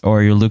sectors? Or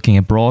are you looking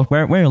abroad?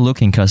 Where are you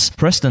looking? Because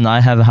Preston and I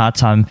have a hard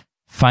time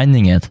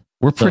finding it.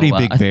 We're pretty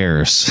big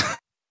bears.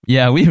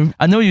 Yeah,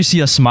 I know you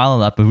see us smile a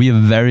lot, but we are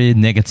very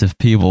negative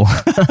people.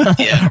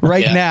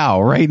 Right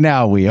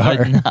now we are.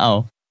 Right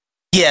now.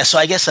 Yeah, so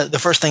I guess the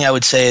first thing I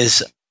would say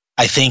is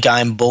I think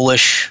I'm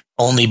bullish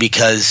only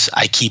because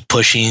I keep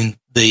pushing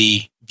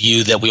the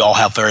view that we all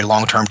have very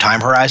long-term time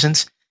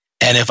horizons.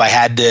 And if I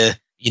had to,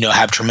 you know,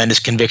 have tremendous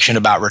conviction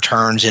about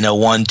returns in a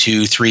 1,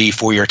 2, 3,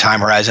 4-year time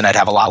horizon, I'd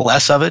have a lot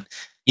less of it.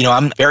 You know,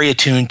 I'm very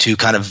attuned to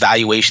kind of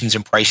valuations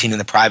and pricing in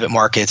the private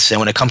markets. And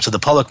when it comes to the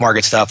public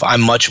market stuff,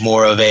 I'm much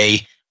more of a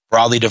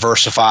broadly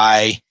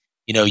diversify,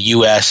 you know,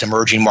 US,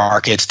 emerging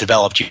markets,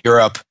 developed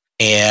Europe,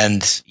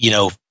 and, you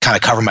know, kind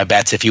of cover my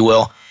bets, if you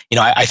will. You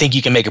know, I think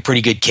you can make a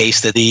pretty good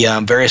case that the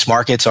various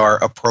markets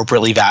are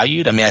appropriately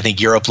valued. I mean, I think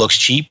Europe looks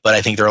cheap, but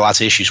I think there are lots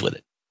of issues with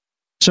it.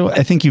 So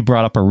I think you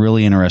brought up a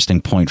really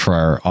interesting point for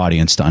our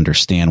audience to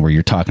understand, where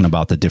you're talking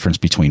about the difference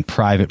between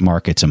private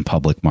markets and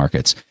public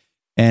markets.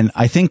 And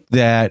I think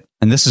that,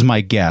 and this is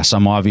my guess,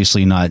 I'm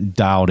obviously not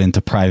dialed into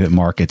private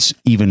markets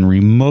even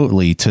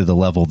remotely to the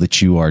level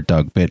that you are,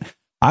 Doug, but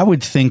I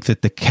would think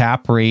that the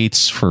cap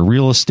rates for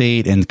real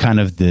estate and kind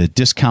of the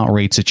discount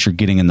rates that you're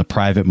getting in the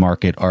private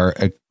market are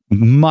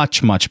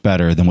much, much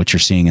better than what you're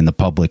seeing in the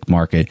public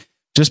market,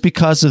 just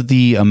because of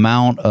the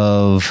amount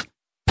of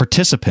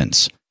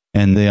participants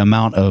and the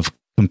amount of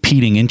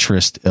competing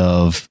interest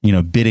of, you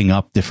know, bidding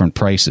up different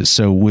prices.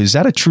 So was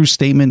that a true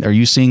statement? Are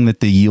you seeing that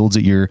the yields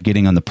that you're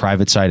getting on the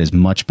private side is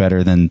much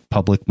better than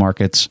public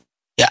markets?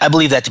 Yeah, I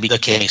believe that to be the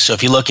case. So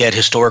if you look at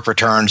historic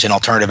returns in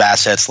alternative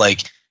assets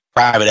like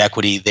private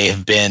equity, they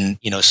have been,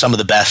 you know, some of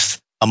the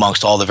best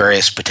amongst all the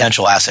various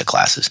potential asset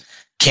classes.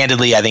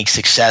 Candidly, I think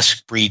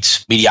success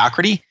breeds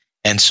mediocrity.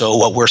 And so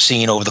what we're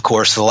seeing over the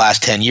course of the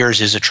last 10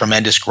 years is a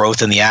tremendous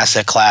growth in the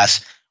asset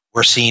class.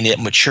 We're seeing it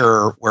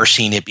mature. We're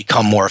seeing it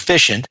become more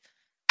efficient.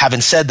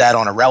 Having said that,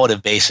 on a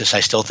relative basis, I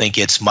still think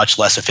it's much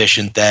less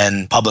efficient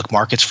than public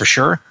markets for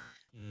sure.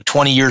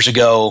 20 years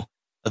ago,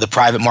 the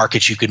private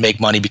markets, you could make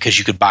money because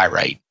you could buy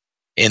right.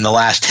 In the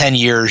last 10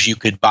 years, you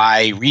could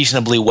buy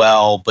reasonably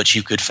well, but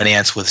you could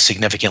finance with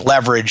significant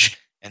leverage.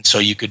 And so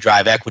you could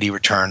drive equity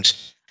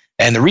returns.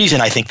 And the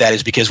reason I think that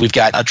is because we've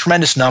got a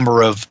tremendous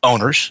number of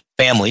owners,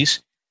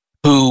 families,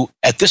 who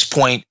at this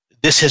point,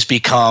 this has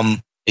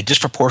become a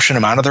disproportionate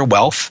amount of their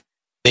wealth.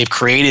 They've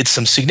created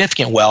some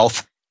significant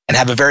wealth and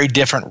have a very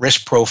different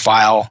risk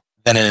profile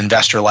than an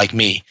investor like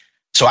me.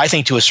 So I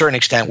think to a certain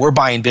extent, we're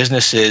buying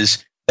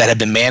businesses that have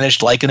been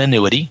managed like an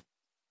annuity,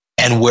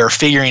 and we're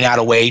figuring out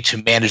a way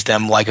to manage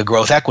them like a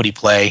growth equity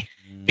play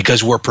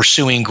because we're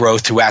pursuing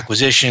growth through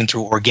acquisition,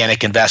 through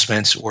organic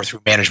investments, or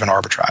through management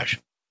arbitrage.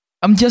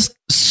 I'm just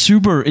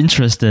super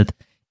interested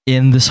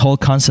in this whole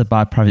concept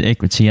about private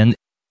equity. And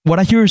what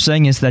I hear you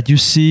saying is that you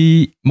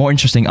see more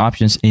interesting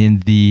options in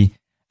the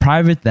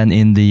private than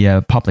in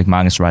the public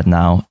markets right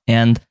now.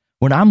 And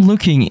when I'm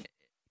looking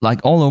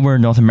like all over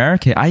North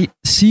America, I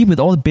see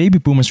with all the baby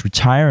boomers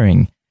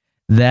retiring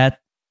that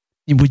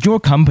with your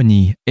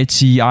company,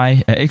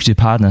 HCI Equity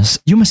Partners,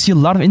 you must see a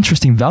lot of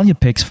interesting value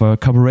picks for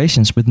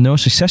corporations with no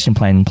succession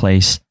plan in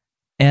place.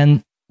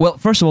 And well,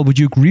 first of all, would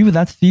you agree with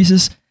that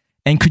thesis?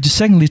 And could you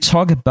secondly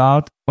talk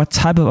about what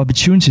type of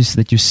opportunities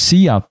that you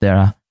see out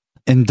there?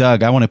 And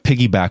Doug, I want to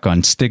piggyback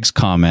on Stig's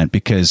comment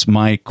because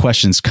my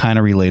question's kind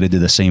of related to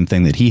the same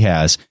thing that he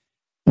has.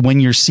 When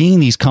you're seeing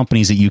these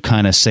companies that you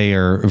kind of say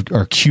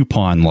are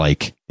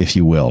coupon-like, if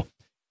you will,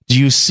 do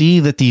you see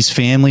that these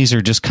families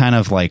are just kind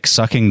of like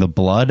sucking the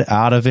blood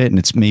out of it and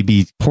it's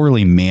maybe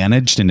poorly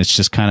managed and it's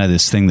just kind of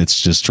this thing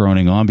that's just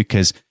droning on?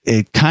 Because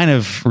it kind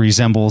of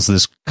resembles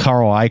this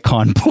Carl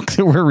Icahn book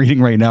that we're reading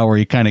right now where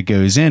he kind of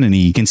goes in and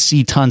he can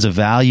see tons of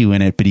value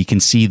in it, but he can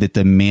see that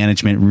the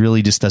management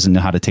really just doesn't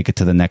know how to take it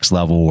to the next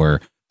level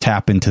or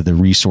tap into the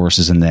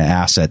resources and the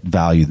asset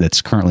value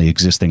that's currently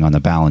existing on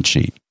the balance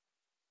sheet.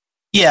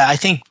 Yeah, I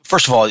think,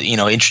 first of all,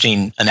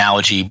 interesting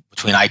analogy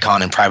between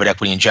Icahn and private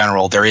equity in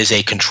general. There is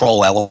a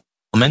control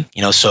element,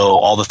 so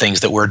all the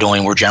things that we're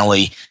doing, we're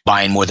generally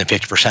buying more than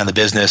 50% of the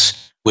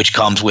business, which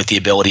comes with the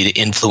ability to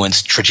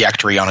influence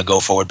trajectory on a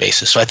go-forward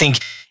basis. So I think,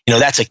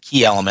 that's a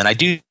key element. I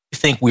do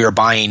think we are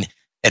buying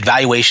at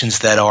valuations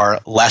that are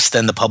less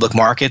than the public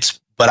markets,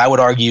 but I would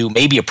argue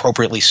maybe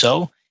appropriately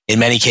so. In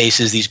many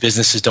cases, these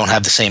businesses don't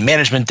have the same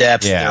management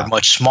depth. Yeah. They're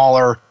much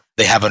smaller.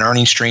 They have an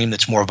earning stream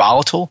that's more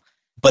volatile.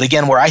 But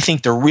again, where I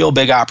think the real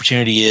big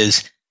opportunity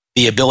is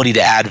the ability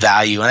to add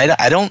value. And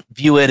I don't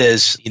view it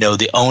as,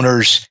 the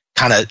owners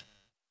kind of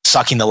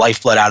sucking the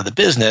lifeblood out of the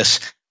business,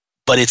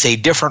 but it's a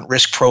different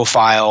risk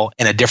profile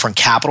and a different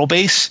capital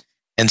base.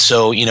 And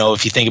so,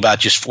 if you think about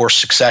just forced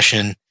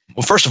succession,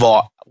 well, first of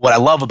all, what I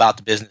love about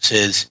the business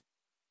is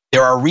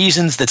there are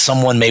reasons that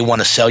someone may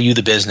want to sell you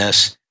the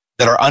business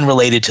that are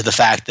unrelated to the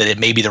fact that it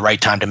may be the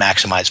right time to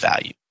maximize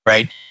value,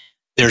 right?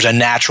 There's a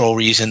natural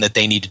reason that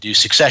they need to do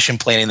succession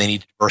planning. They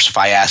need to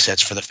diversify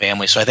assets for the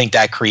family. So I think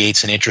that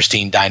creates an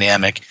interesting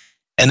dynamic.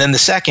 And then the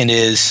second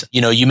is,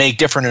 you make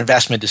different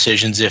investment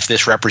decisions if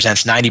this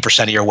represents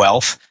 90% of your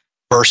wealth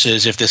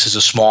versus if this is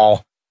a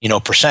small,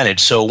 percentage.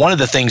 So one of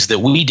the things that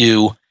we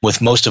do with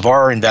most of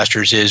our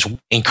investors is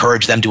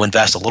encourage them to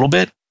invest a little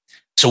bit.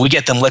 So we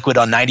get them liquid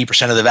on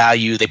 90% of the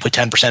value. They put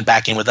 10%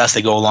 back in with us.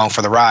 They go along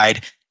for the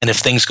ride. And if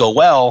things go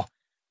well,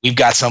 we've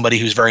got somebody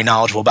who's very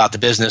knowledgeable about the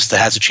business that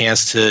has a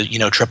chance to,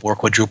 triple or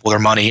quadruple their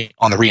money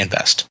on the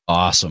reinvest.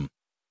 Awesome.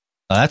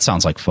 That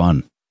sounds like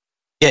fun.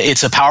 Yeah,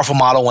 it's a powerful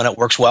model when it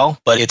works well,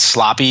 but it's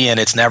sloppy and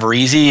it's never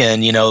easy.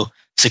 And,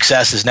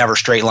 success is never a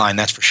straight line.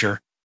 That's for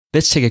sure.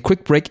 Let's take a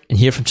quick break and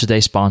hear from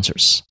today's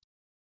sponsors.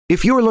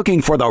 If you're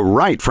looking for the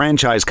right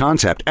franchise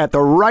concept at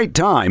the right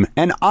time,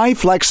 an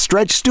iFlex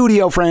Stretch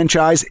Studio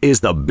franchise is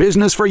the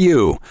business for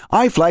you.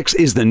 iFlex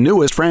is the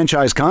newest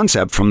franchise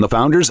concept from the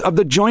founders of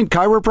The Joint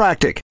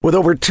Chiropractic. With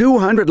over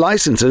 200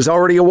 licenses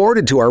already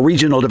awarded to our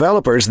regional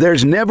developers,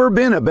 there's never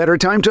been a better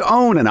time to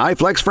own an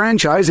iFlex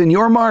franchise in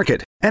your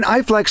market. An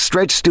iFlex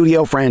Stretch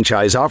Studio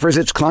franchise offers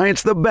its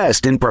clients the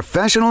best in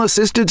professional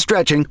assisted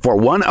stretching for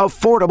one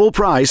affordable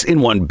price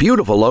in one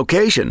beautiful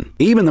location.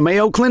 Even the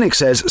Mayo Clinic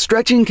says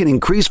stretching can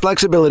increase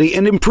flexibility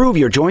and improve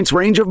your joints'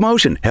 range of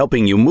motion,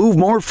 helping you move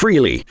more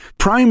freely.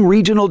 Prime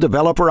regional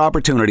developer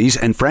opportunities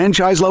and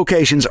franchise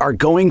locations are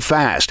going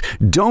fast.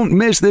 Don't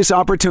miss this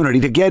opportunity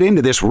to get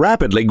into this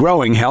rapidly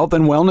growing health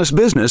and wellness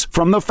business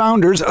from the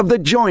founders of The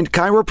Joint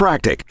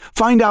Chiropractic.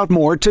 Find out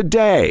more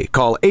today.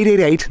 Call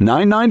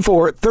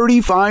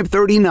 888-994-3539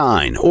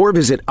 or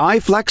visit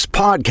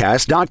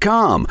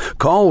iflexpodcast.com.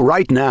 Call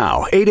right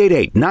now,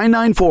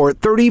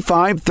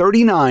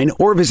 888-994-3539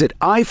 or visit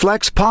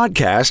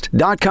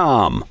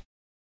iflexpodcast.com.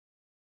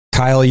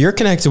 Kyle, you're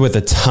connected with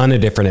a ton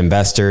of different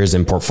investors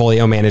and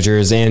portfolio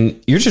managers,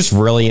 and you're just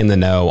really in the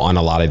know on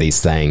a lot of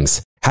these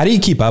things. How do you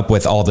keep up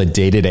with all the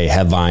day-to-day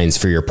headlines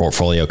for your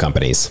portfolio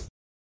companies?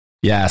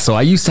 Yeah, so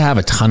I used to have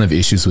a ton of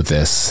issues with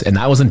this, and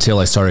that was until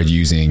I started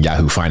using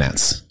Yahoo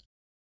Finance.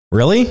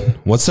 Really?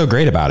 What's so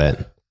great about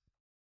it?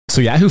 So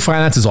Yahoo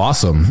Finance is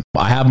awesome.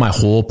 I have my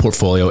whole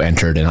portfolio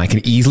entered and I can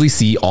easily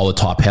see all the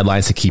top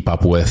headlines to keep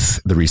up with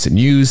the recent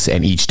news.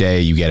 And each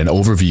day you get an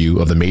overview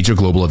of the major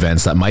global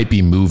events that might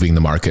be moving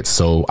the market.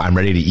 So I'm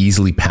ready to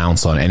easily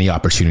pounce on any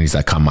opportunities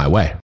that come my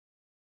way.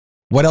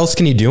 What else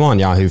can you do on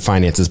Yahoo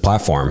Finance's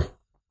platform?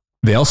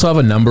 They also have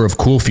a number of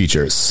cool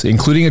features,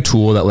 including a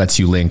tool that lets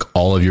you link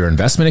all of your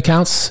investment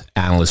accounts,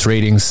 analyst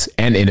ratings,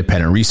 and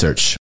independent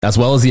research, as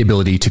well as the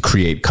ability to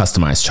create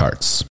customized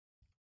charts.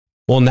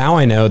 Well, now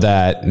I know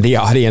that the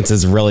audience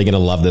is really going to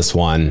love this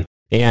one.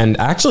 And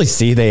actually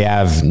see they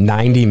have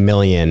 90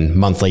 million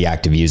monthly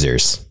active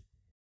users.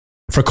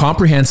 For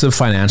comprehensive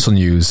financial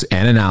news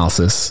and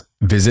analysis,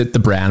 visit the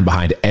brand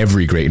behind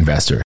every great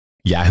investor,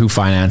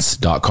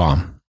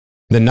 yahoofinance.com.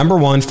 The number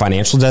one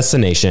financial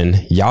destination,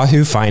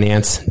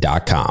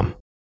 yahoofinance.com.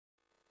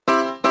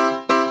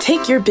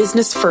 Take your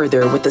business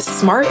further with the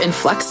smart and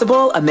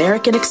flexible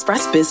American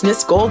Express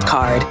Business Gold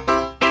Card.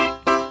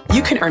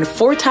 You can earn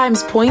 4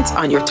 times points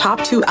on your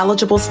top 2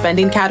 eligible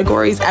spending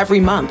categories every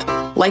month,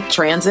 like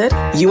transit,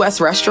 U.S.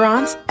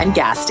 restaurants, and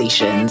gas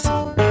stations.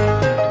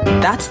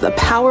 That's the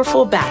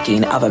powerful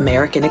backing of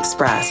American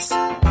Express.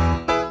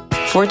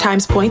 4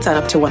 times points on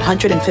up to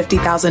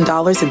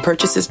 $150,000 in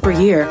purchases per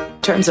year.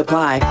 Terms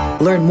apply.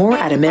 Learn more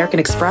at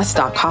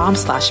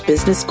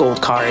americanexpress.com/business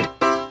gold card.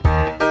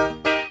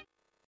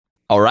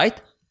 All right,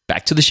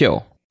 back to the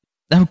show.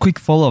 I have a quick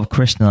follow-up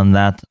question on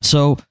that.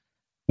 So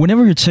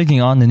whenever you're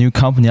taking on a new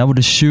company, I would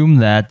assume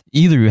that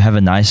either you have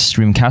a nice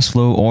stream cash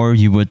flow or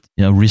you would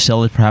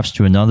resell it perhaps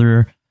to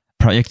another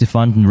project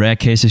fund. In rare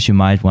cases, you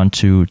might want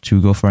to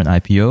go for an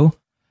IPO.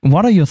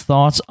 What are your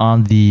thoughts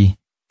on the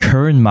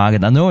current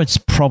market? I know it's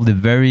probably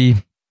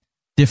very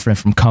different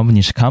from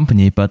company to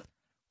company, but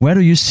where do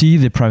you see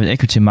the private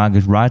equity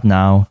market right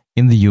now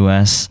in the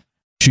US?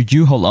 Should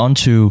you hold on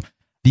to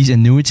these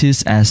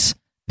annuities as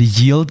the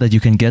yield that you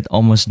can get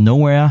almost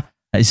nowhere?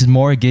 Is it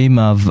more a game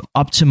of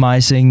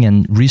optimizing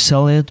and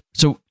resell it?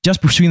 So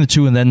just between the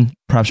two, and then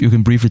perhaps you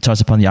can briefly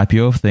touch upon the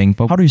IPO thing,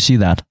 but how do you see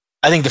that?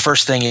 I think the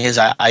first thing is,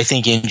 I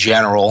think in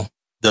general,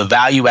 the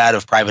value add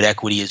of private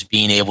equity is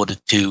being able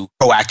to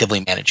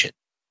proactively manage it.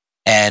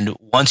 And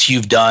once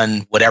you've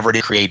done whatever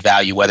to create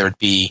value, whether it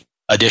be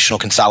additional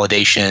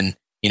consolidation,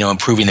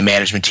 improving the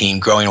management team,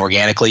 growing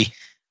organically,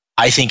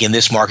 I think in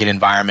this market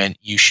environment,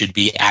 you should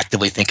be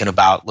actively thinking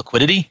about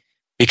liquidity,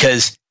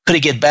 because could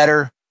it get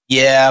better?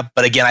 Yeah,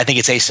 but again, I think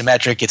it's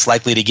asymmetric. It's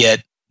likely to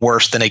get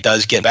worse than it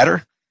does get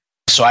better.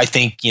 So I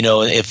think,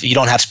 if you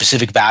don't have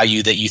specific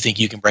value that you think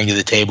you can bring to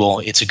the table,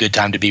 it's a good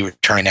time to be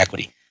returning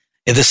equity.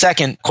 If the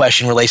second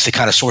question relates to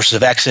kind of sources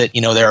of exit,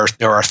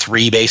 there are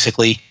 3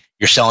 basically.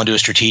 You're selling to a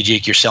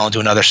strategic, you're selling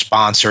to another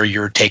sponsor,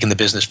 you're taking the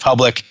business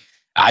public.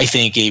 I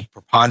think a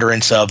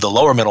preponderance of the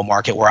lower middle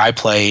market where I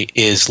play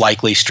is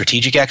likely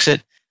strategic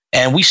exit.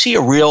 And we see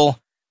a real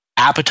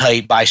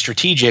appetite by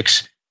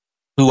strategics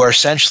who are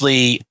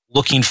essentially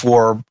looking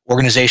for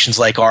organizations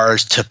like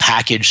ours to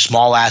package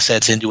small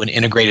assets into an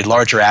integrated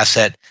larger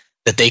asset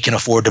that they can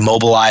afford to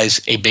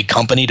mobilize a big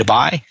company to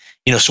buy.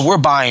 So we're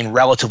buying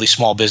relatively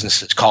small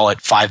businesses, call it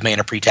 $5 million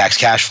of pre-tax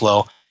cash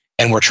flow,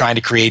 and we're trying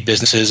to create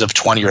businesses of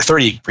 20 or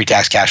 30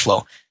 pre-tax cash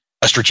flow.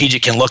 A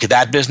strategic can look at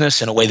that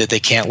business in a way that they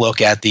can't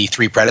look at the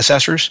 3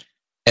 predecessors.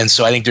 And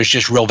so I think there's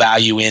just real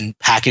value in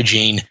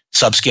packaging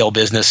subscale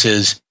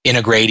businesses,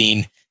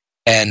 integrating,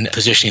 and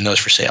positioning those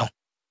for sale.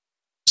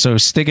 So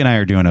Stig and I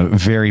are doing a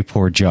very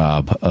poor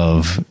job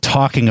of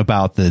talking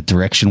about the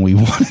direction we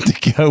wanted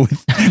to go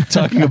with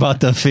talking about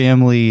the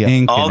family.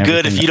 Inc. All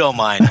good if you don't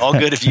mind. All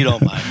good if you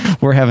don't mind.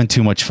 We're having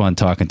too much fun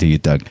talking to you,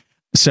 Doug.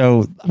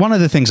 So one of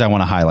the things I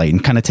want to highlight,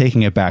 and kind of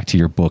taking it back to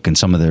your book and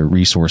some of the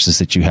resources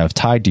that you have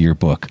tied to your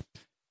book,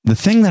 the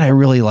thing that I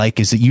really like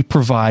is that you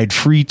provide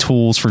free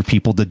tools for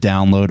people to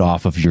download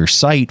off of your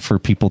site for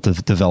people to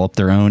develop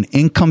their own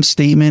income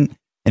statement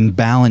and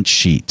balance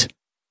sheet.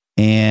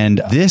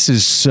 And this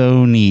is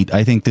so neat.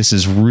 I think this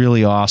is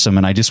really awesome.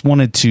 And I just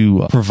wanted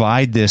to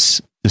provide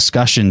this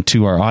discussion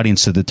to our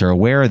audience so that they're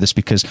aware of this,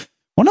 because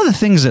one of the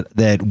things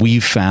that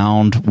we've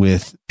found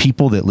with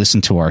people that listen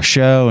to our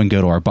show and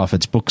go to our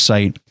Buffett's book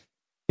site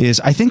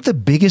is I think the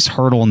biggest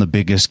hurdle and the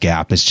biggest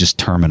gap is just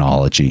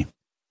terminology.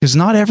 Because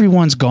not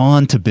everyone's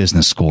gone to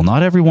business school.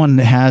 Not everyone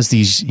has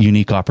these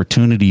unique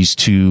opportunities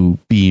to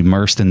be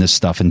immersed in this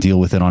stuff and deal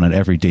with it on an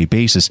everyday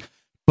basis.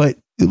 But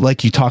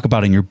like you talk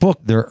about in your book,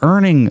 they're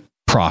earning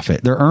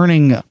profit. They're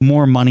earning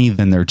more money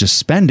than they're just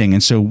spending.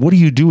 And so what do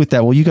you do with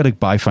that? Well, you got to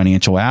buy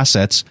financial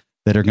assets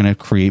that are going to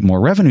create more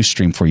revenue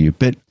stream for you.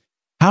 But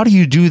how do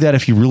you do that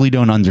if you really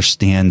don't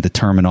understand the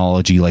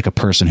terminology like a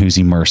person who's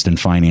immersed in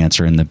finance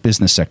or in the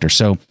business sector?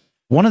 So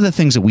one of the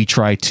things that we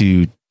try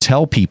to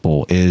tell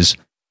people is,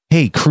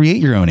 hey, create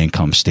your own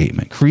income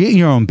statement, create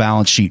your own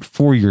balance sheet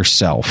for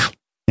yourself.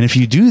 And if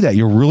you do that,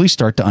 you'll really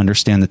start to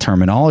understand the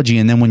terminology.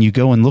 And then when you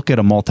go and look at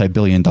a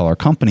multi-billion-dollar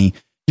company,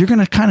 you're going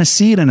to kind of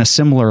see it in a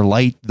similar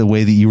light, the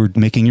way that you were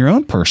making your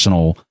own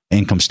personal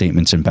income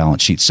statements and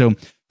balance sheets. So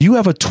you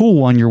have a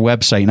tool on your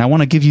website, and I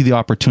want to give you the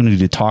opportunity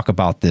to talk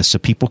about this so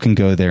people can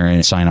go there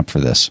and sign up for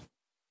this.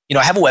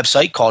 I have a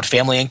website called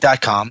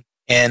familyinc.com,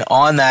 and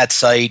on that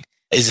site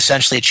is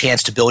essentially a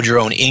chance to build your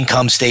own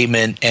income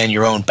statement and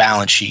your own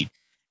balance sheet.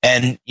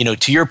 And,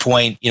 to your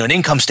point, an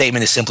income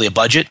statement is simply a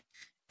budget.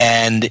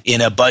 And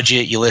in a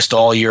budget, you list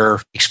all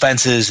your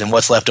expenses and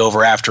what's left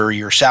over after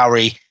your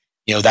salary.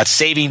 That's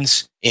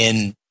savings.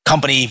 In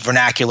company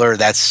vernacular,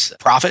 that's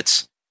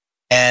profits.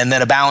 And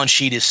then a balance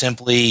sheet is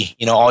simply,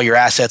 all your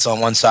assets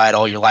on one side,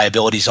 all your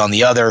liabilities on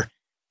the other.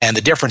 And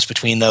the difference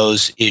between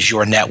those is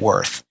your net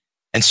worth.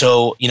 And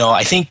so,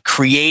 I think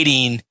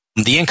creating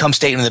the income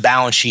statement and the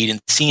balance sheet and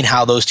seeing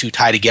how those two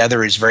tie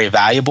together is very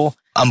valuable.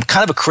 I'm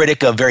kind of a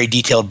critic of very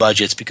detailed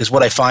budgets, because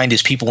what I find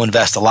is people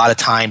invest a lot of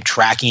time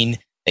tracking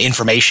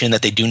information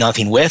that they do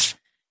nothing with.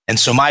 And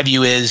so my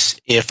view is,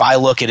 if I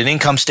look at an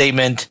income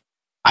statement,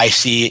 I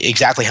see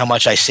exactly how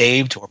much I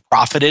saved or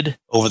profited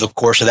over the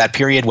course of that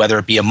period, whether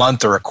it be a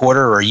month or a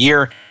quarter or a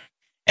year.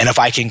 And if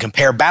I can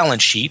compare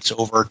balance sheets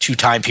over 2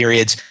 time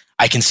periods,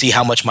 I can see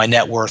how much my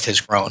net worth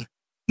has grown.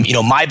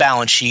 My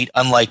balance sheet,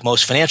 unlike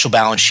most financial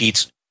balance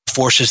sheets,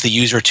 forces the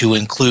user to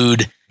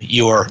include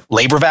your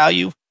labor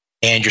value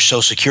and your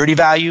Social Security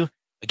value.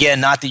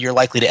 Again, not that you're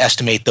likely to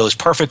estimate those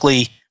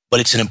perfectly, but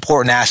it's an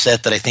important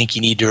asset that I think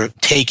you need to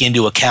take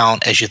into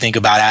account as you think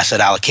about asset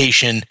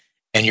allocation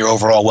and your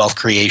overall wealth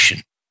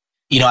creation.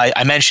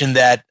 I mentioned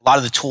that a lot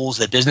of the tools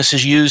that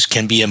businesses use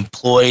can be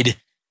employed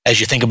as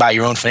you think about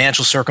your own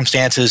financial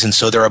circumstances. And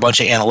so there are a bunch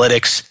of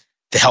analytics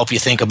to help you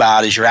think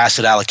about, is your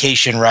asset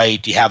allocation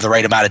right? Do you have the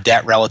right amount of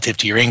debt relative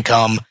to your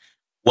income?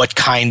 What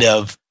kind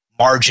of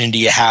margin do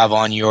you have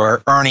on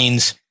your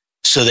earnings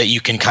so that you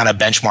can kind of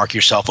benchmark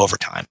yourself over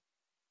time?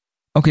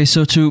 Okay,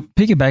 so to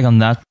piggyback on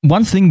that,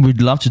 one thing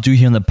we'd love to do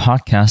here on the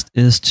podcast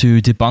is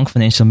to debunk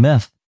financial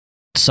myth.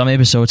 Some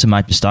episodes, it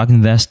might be stock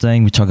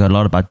investing. We talk a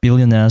lot about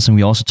billionaires, and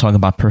we also talk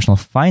about personal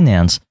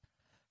finance.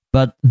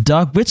 But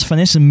Doug, which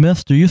financial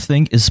myth do you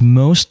think is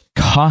most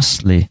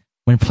costly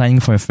when planning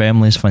for a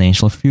family's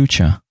financial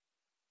future?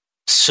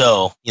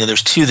 So,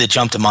 there's two that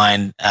jump to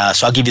mind.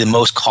 So I'll give you the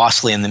most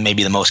costly and then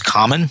maybe the most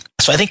common.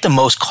 So I think the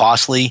most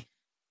costly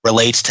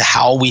relates to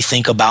how we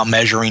think about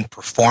measuring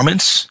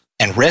performance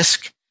and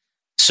risk.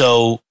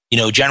 So,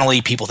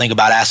 generally people think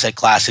about asset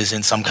classes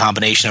in some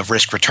combination of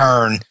risk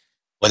return,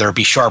 whether it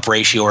be Sharpe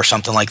ratio or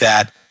something like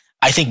that.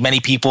 I think many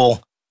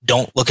people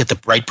don't look at the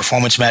right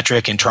performance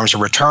metric in terms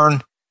of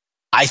return.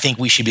 I think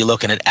we should be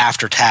looking at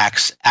after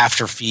tax,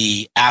 after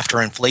fee,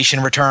 after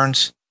inflation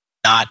returns,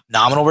 not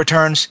nominal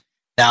returns.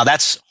 Now,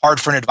 that's hard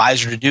for an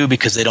advisor to do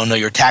because they don't know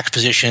your tax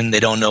position. They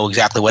don't know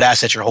exactly what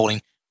assets you're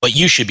holding, but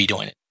you should be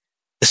doing it.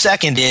 The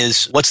second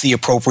is, what's the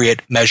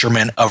appropriate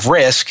measurement of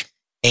risk?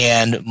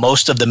 And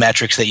most of the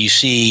metrics that you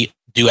see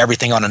do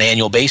everything on an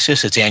annual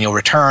basis. It's annual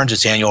returns,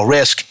 it's annual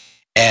risk.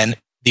 And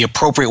the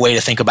appropriate way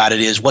to think about it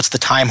is, what's the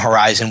time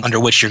horizon under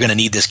which you're going to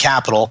need this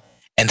capital,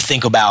 and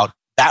think about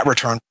that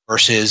return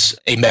versus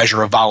a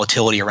measure of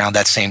volatility around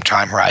that same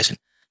time horizon.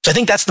 So I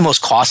think that's the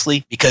most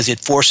costly because it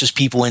forces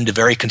people into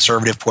very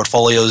conservative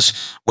portfolios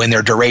when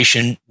their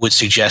duration would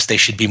suggest they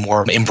should be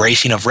more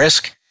embracing of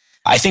risk.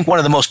 I think one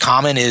of the most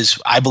common is,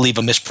 I believe,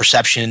 a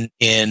misperception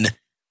in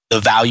the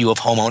value of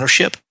home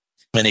ownership.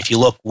 And if you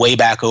look way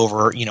back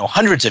over,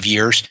 hundreds of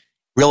years,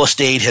 real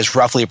estate has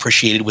roughly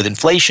appreciated with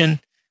inflation.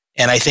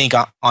 And I think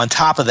on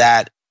top of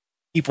that,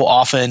 people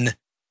often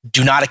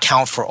do not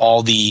account for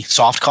all the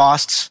soft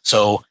costs.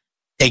 So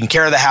taking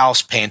care of the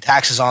house, paying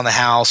taxes on the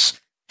house,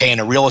 paying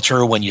a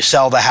realtor when you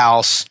sell the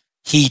house,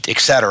 heat,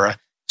 etc.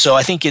 So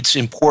I think it's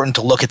important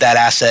to look at that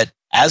asset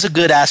as a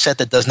good asset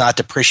that does not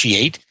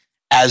depreciate,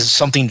 as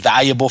something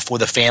valuable for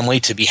the family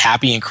to be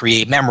happy and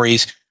create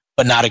memories,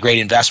 but not a great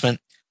investment.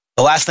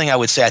 The last thing I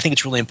would say, I think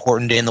it's really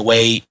important in the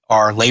way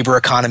our labor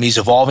economy is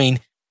evolving.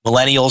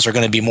 Millennials are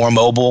going to be more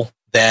mobile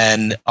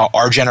than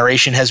our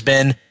generation has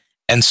been.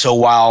 And so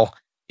while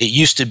it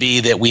used to be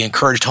that we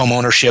encouraged home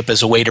ownership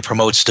as a way to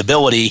promote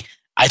stability,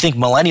 I think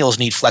millennials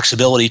need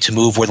flexibility to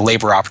move where the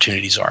labor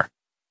opportunities are.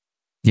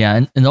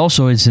 Yeah, and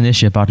also it's an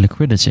issue about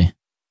liquidity,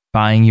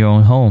 buying your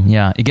own home.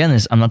 Yeah, again,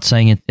 I'm not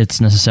saying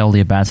it's necessarily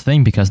a bad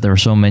thing because there are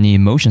so many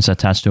emotions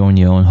attached to owning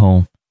your own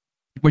home.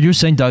 What you're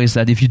saying, Doug, is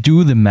that if you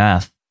do the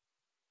math,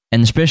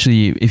 and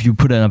especially if you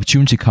put an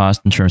opportunity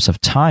cost in terms of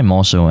time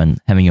also and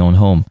having your own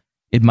home,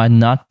 it might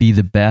not be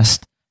the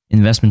best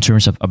investment in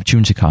terms of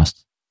opportunity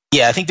costs.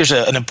 Yeah, I think there's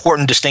an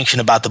important distinction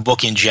about the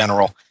book in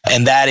general,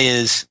 and that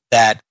is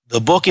that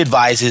the book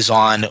advises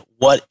on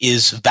what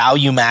is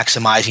value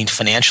maximizing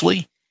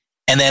financially,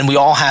 and then we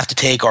all have to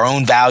take our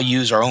own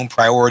values, our own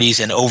priorities,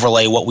 and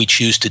overlay what we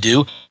choose to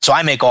do. So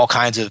I make all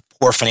kinds of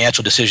poor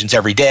financial decisions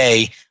every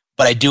day,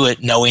 but I do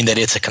it knowing that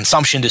it's a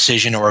consumption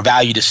decision or a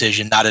value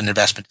decision, not an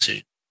investment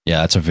decision.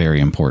 Yeah, that's a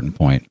very important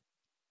point.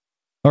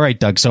 All right,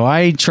 Doug. So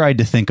I tried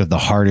to think of the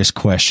hardest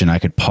question I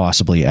could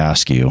possibly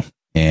ask you,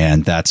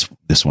 and that's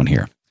this one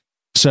here.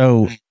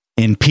 So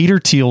in Peter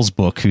Thiel's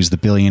book, who's the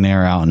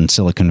billionaire out in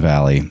Silicon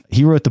Valley,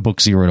 he wrote the book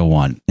 0 to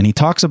 1, and he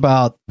talks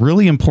about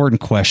really important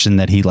question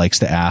that he likes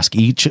to ask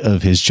each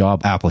of his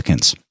job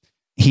applicants.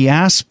 He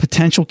asks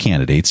potential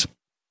candidates,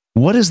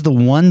 what is the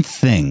one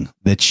thing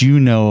that you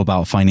know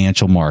about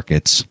financial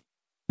markets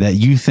that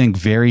you think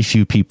very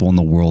few people in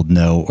the world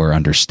know or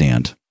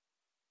understand?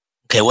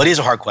 Okay, well, it is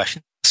a hard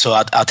question. So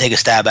I'll take a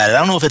stab at it. I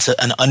don't know if it's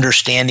an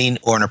understanding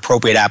or an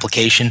appropriate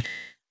application.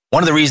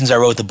 One of the reasons I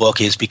wrote the book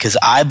is because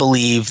I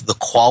believe the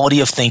quality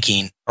of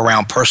thinking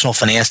around personal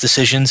finance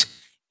decisions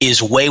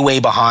is way, way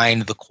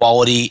behind the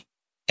quality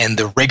and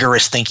the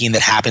rigorous thinking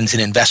that happens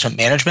in investment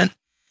management.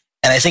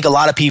 And I think a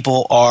lot of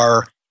people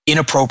are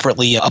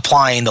inappropriately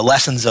applying the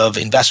lessons of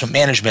investment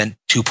management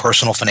to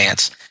personal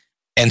finance.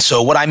 And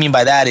so what I mean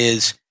by that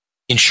is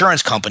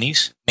insurance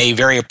companies may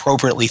very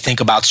appropriately think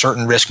about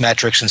certain risk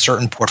metrics and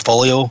certain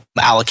portfolio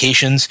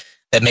allocations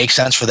that make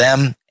sense for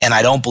them. And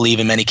I don't believe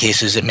in many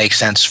cases it makes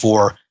sense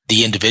for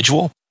the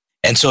individual.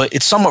 And so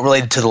it's somewhat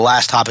related to the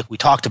last topic we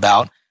talked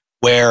about,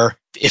 where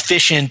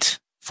efficient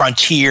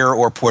frontier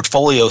or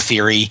portfolio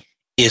theory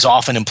is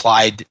often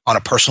implied on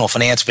a personal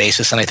finance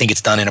basis, and I think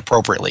it's done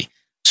inappropriately.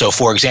 So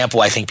for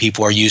example, I think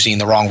people are using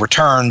the wrong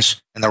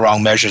returns and the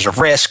wrong measures of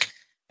risk,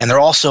 and they're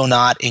also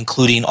not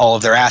including all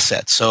of their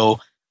assets. So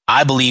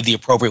I believe the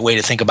appropriate way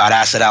to think about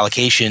asset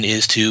allocation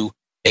is to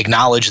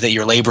acknowledge that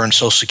your labor and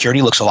Social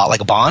Security looks a lot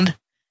like a bond,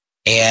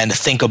 and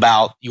think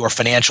about your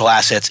financial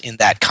assets in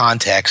that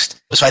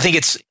context. So I think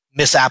it's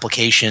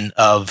misapplication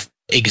of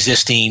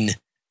existing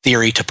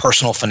theory to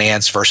personal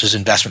finance versus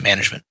investment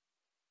management.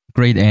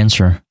 Great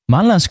answer.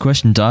 My last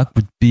question, Doug,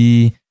 would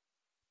be,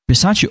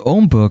 besides your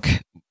own book,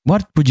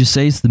 what would you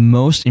say is the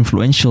most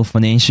influential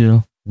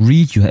financial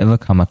read you have ever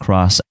come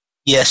across?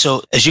 Yeah,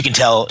 so as you can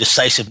tell,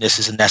 decisiveness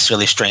isn't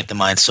necessarily a strength of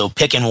mine. So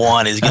picking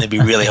one is going to be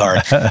really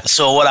hard.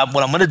 So what I'm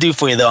going to do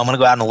for you, though, I'm going to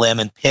go out on a limb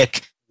and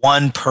pick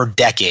one per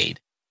decade.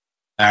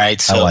 All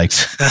right. So, I like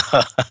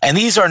and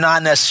these are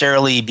not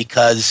necessarily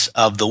because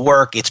of the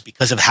work. It's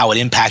because of how it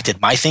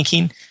impacted my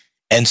thinking.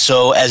 And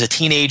so as a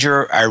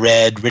teenager, I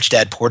read Rich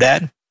Dad, Poor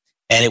Dad,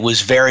 and it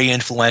was very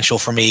influential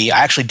for me. I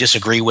actually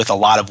disagree with a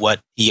lot of what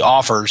he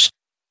offers,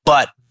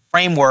 but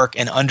framework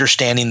and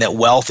understanding that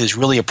wealth is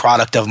really a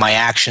product of my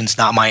actions,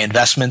 not my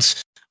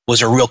investments,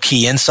 was a real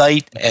key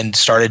insight and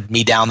started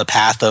me down the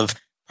path of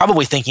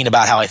probably thinking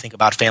about how I think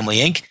about Family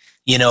Inc.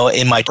 You know,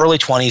 in my early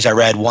 20s, I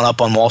read One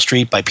Up on Wall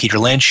Street by Peter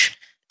Lynch.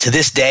 To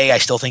this day, I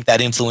still think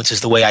that influences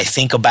the way I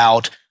think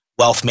about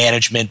wealth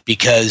management,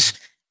 because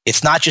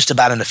it's not just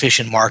about an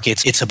efficient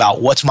market. It's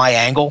about what's my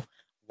angle?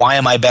 Why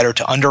am I better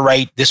to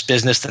underwrite this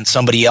business than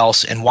somebody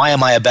else? And why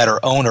am I a better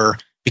owner?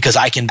 Because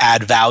I can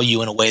add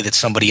value in a way that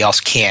somebody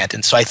else can't.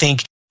 And so I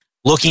think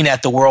looking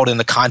at the world in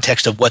the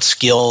context of what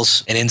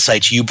skills and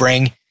insights you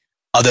bring,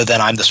 other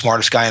than I'm the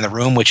smartest guy in the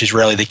room, which is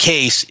rarely the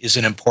case, is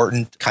an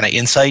important kind of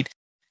insight.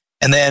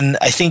 And then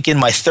I think in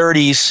my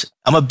 30s,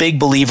 I'm a big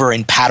believer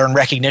in pattern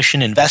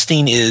recognition.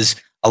 Investing is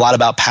a lot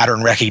about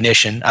pattern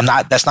recognition.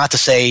 That's not to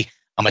say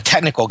I'm a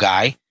technical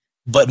guy,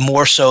 but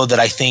more so that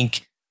I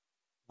think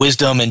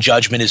wisdom and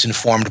judgment is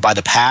informed by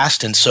the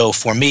past. And so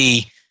for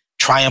me,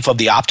 Triumph of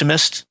the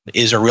Optimist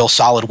is a real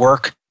solid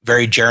work,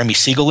 very Jeremy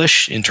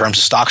Siegel-ish in terms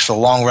of stocks for the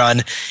long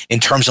run, in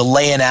terms of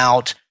laying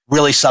out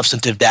really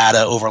substantive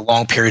data over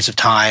long periods of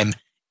time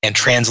and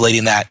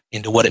translating that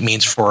into what it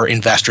means for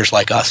investors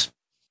like us.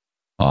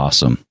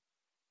 Awesome.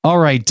 All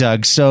right,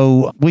 Doug.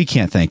 So we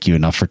can't thank you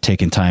enough for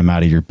taking time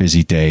out of your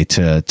busy day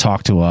to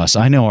talk to us.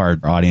 I know our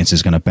audience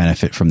is going to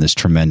benefit from this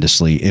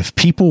tremendously. If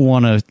people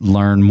want to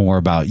learn more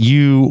about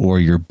you or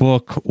your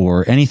book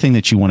or anything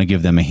that you want to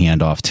give them a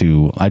handoff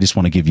to, I just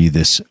want to give you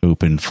this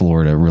open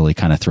floor to really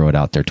kind of throw it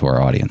out there to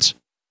our audience.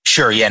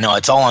 Sure. Yeah, no,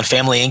 it's all on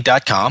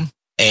familyinc.com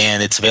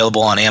and it's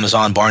available on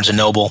Amazon, Barnes &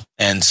 Noble.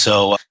 And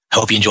so I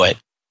hope you enjoy it.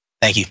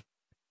 Thank you.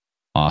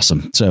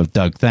 Awesome. So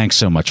Doug, thanks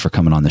so much for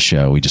coming on the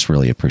show. We just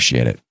really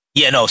appreciate it.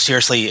 Yeah, no,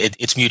 seriously,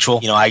 it's mutual.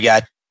 You know, I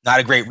got not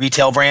a great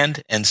retail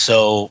brand. And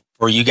so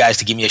for you guys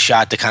to give me a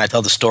shot to kind of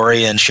tell the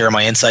story and share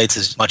my insights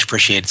is much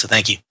appreciated. So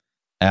thank you.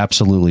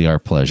 Absolutely our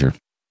pleasure.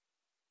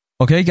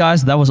 Okay,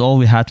 guys, that was all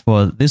we had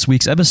for this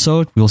week's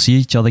episode. We'll see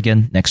each other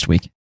again next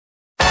week.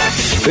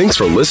 Thanks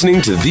for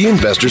listening to The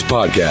Investors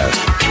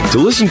Podcast. To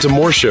listen to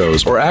more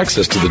shows or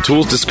access to the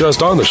tools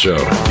discussed on the show,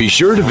 be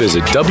sure to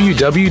visit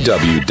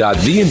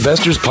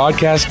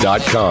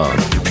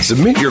www.theinvestorspodcast.com.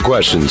 Submit your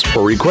questions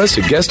or request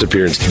a guest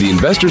appearance to The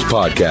Investors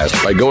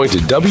Podcast by going to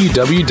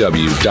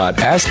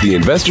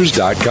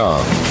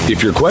www.asktheinvestors.com.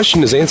 If your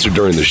question is answered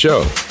during the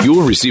show, you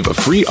will receive a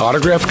free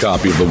autographed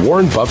copy of the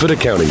Warren Buffett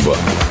Accounting Book.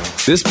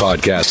 This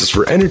podcast is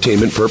for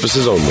entertainment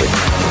purposes only.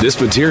 This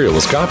material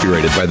is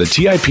copyrighted by the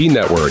TIP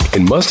Network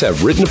and must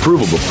have written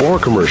approval before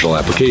commercial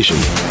application.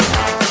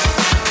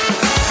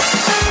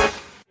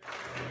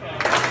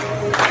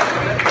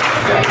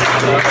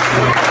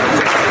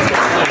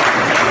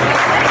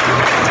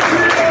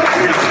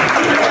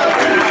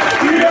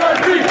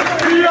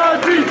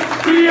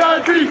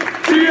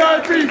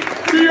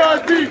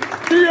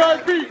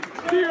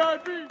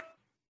 TIP.